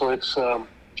so it's.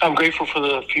 I'm grateful for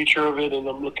the future of it, and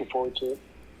I'm looking forward to it.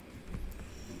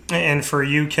 And for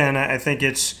you, Ken, I think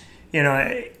it's,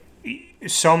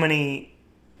 so many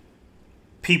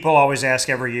people always ask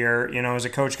every year, is a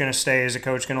coach going to stay? Is a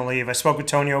coach going to leave? I spoke with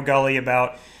Tony O'Gully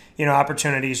about,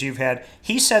 opportunities you've had.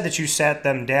 He said that you sat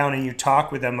them down and you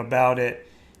talked with them about it.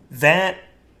 That,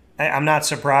 I'm not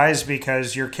surprised,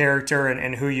 because your character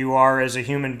and who you are as a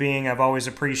human being, I've always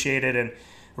appreciated and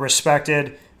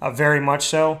respected, very much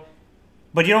so.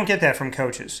 But you don't get that from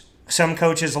coaches. Some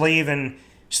coaches leave and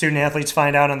student athletes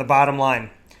find out on the bottom line.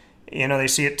 They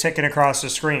see it ticking across the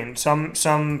screen.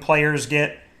 Some players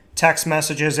get text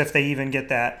messages, if they even get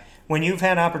that. When you've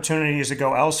had opportunities to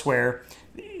go elsewhere,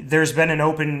 there's been an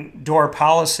open door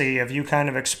policy of you kind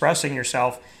of expressing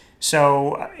yourself.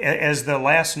 So as the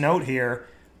last note here,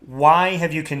 why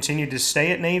have you continued to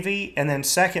stay at Navy? And then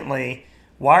secondly,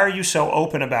 why are you so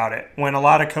open about it when a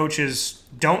lot of coaches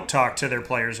don't talk to their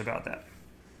players about that?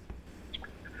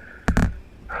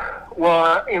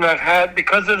 Well, I've had,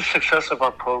 because of the success of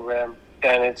our program,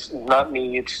 and it's not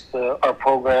me, it's our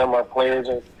program, our players,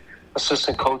 and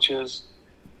assistant coaches.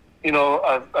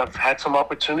 I've had some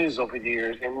opportunities over the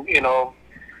years, and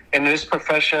in this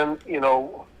profession,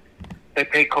 they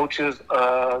pay coaches,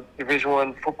 Division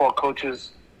I football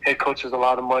coaches, head coaches, a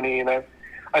lot of money, and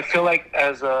I feel like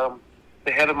as the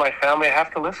head of my family, I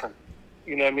have to listen.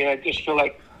 I just feel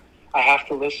like I have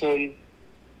to listen.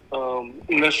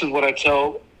 And this is what I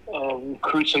tell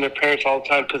recruits and their parents all the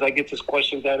time, because I get this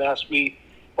question that asked me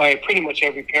by pretty much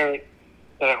every parent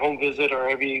that I home visit, or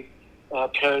every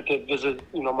parent that visits,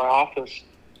 my office.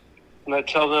 And I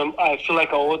tell them I feel like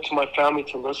I owe it to my family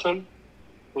to listen,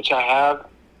 which I have.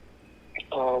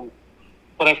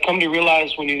 But I've come to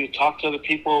realize when you talk to other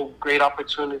people, great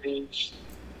opportunities.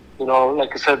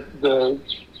 Like I said,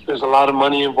 there's a lot of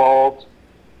money involved.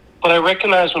 But I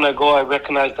recognize when I go, I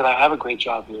recognize that I have a great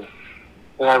job here.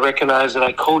 And I recognize that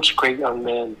I coach great young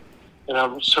men. And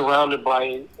I'm surrounded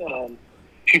by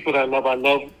people that I love. I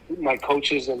love my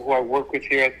coaches and who I work with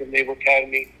here at the Naval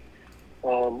Academy.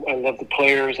 I love the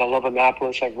players. I love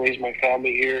Annapolis. I've raised my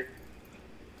family here.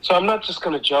 So I'm not just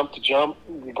going to jump,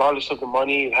 regardless of the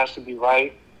money. It has to be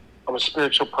right. I'm a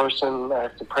spiritual person. I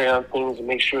have to pray on things and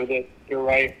make sure that they're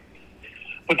right.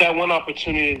 But that one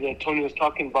opportunity that Tony was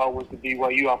talking about was the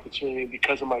BYU opportunity,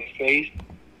 because of my faith,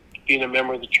 being a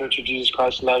member of the Church of Jesus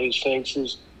Christ of Latter-day Saints.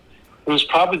 It was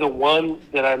probably the one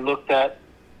that I looked at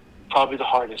probably the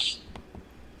hardest.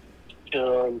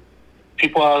 Other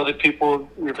people,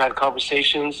 we've had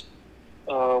conversations,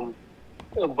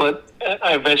 but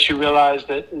I eventually realized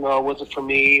that it wasn't for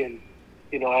me, and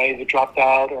I either dropped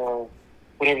out or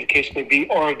whatever the case may be,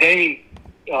 or they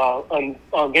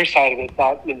on their side of it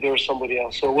thought that there was somebody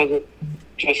else. So it wasn't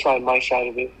just on my side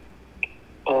of it.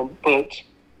 But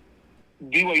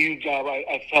BYU job,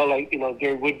 I felt like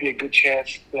there would be a good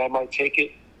chance that I might take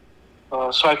it.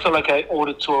 So I felt like I owed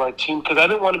it to our team, because I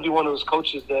didn't want to be one of those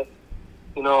coaches that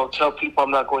tell people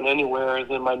I'm not going anywhere.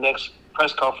 Then my next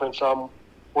press conference, I'm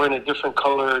wearing a different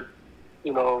colored,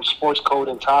 sports coat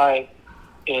and tie,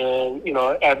 and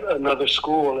at another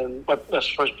school, and that's the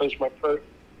first place my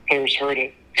players heard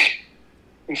it.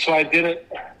 And so I did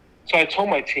it. So I told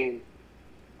my team,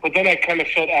 but then I kind of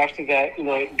felt after that,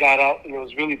 it got out and it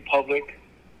was really public,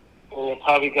 and it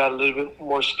probably got a little bit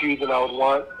more skewed than I would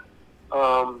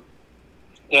want.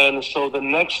 And so the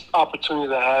next opportunity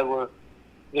that I had were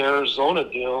the Arizona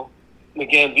deal. And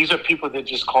again, these are people that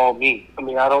just call me. I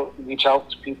mean, I don't reach out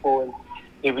to people, and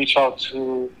they reach out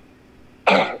to,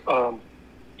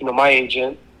 my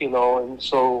agent, and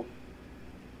so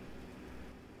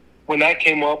when that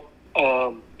came up,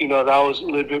 that was a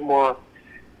little bit more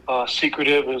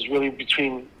secretive. It was really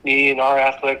between me and our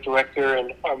athletic director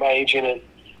and my agent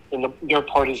and their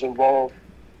parties involved.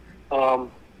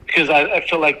 Because I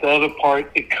feel like the other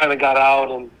part, it kind of got out,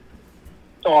 and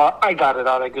I got it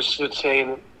out, I guess I should say.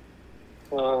 And,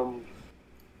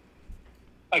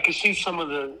 I could see some of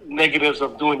the negatives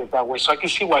of doing it that way. So I can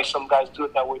see why some guys do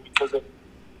it that way, because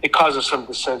it causes some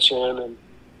dissension. And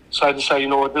so I decided,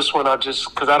 this one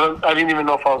because I didn't even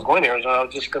know if I was going to Arizona. I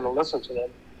was just going to listen to them.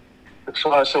 And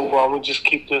so I said, well, I'm going to just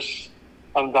keep this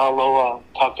on down low. I'll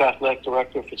talk to athletic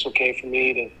director if it's okay for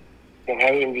me to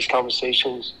have these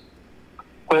conversations.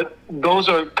 But those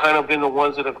are kind of been the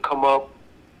ones that have come up.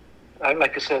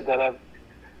 Like I said, that I've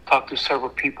talked to several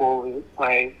people in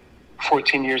my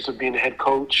 14 years of being a head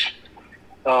coach.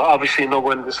 Obviously, no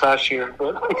one this last year,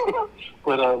 but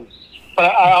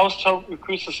But I always tell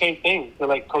recruits the same thing. They're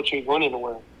like, Coach, are you going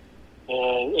anywhere?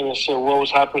 And I said, what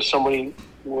was happening? Somebody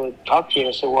would talk to me.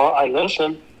 I said, well, I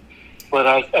listen. But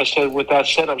I said, with that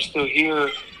said, I'm still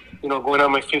here, going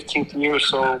on my 15th year.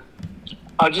 So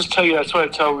I'll just tell you, that's what I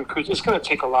tell recruits. It's going to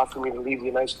take a lot for me to leave the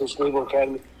United States Naval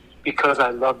Academy because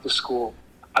I love the school.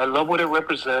 I love what it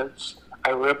represents.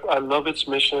 I love its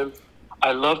mission.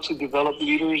 I love to develop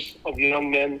leaders of young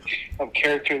men of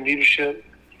character and leadership.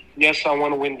 Yes, I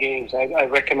want to win games. I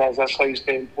recognize that's how you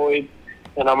stay employed,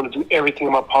 and I'm going to do everything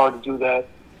in my power to do that.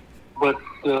 But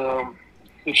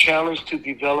the challenge to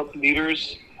develop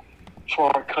leaders for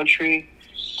our country,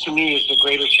 to me, is the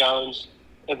greater challenge.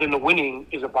 And then the winning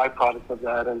is a byproduct of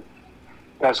that, and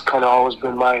that's kind of always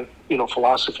been my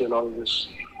philosophy in all of this.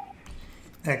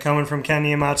 That coming from Ken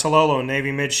Niumatalolo,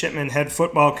 Navy midshipman, head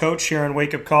football coach here on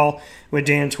Wake Up Call with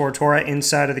Dan Tortora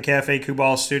inside of the Cafe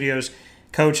Kubal studios.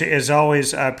 Coach, as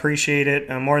always, I appreciate it.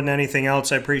 More than anything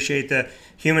else, I appreciate the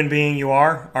human being you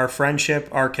are, our friendship,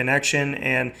 our connection,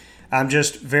 and I'm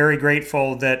just very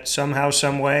grateful that somehow,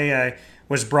 some way, I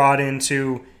was brought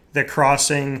into the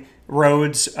crossing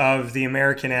roads of the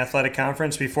American Athletic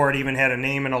Conference before it even had a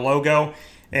name and a logo,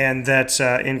 and that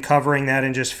in covering that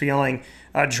and just feeling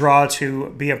a draw to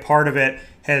be a part of it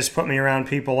has put me around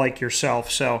people like yourself.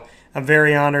 So I'm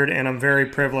very honored and I'm very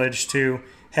privileged to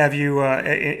have you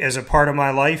as a part of my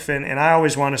life. And I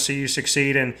always want to see you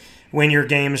succeed and win your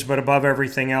games. But above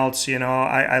everything else,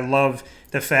 I love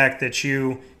the fact that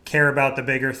you care about the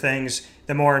bigger things,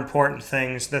 the more important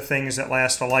things, the things that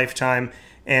last a lifetime.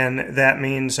 And that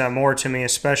means more to me,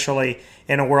 especially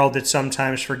in a world that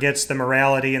sometimes forgets the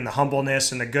morality and the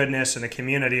humbleness and the goodness and the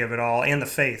community of it all and the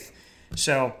faith.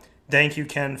 So thank you,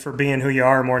 Ken, for being who you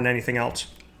are more than anything else.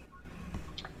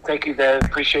 Thank you, Dan.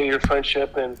 Appreciate your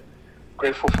friendship and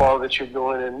grateful for all that you're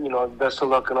doing. And, best of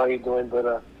luck in all you're doing.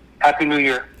 But Happy New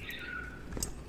Year.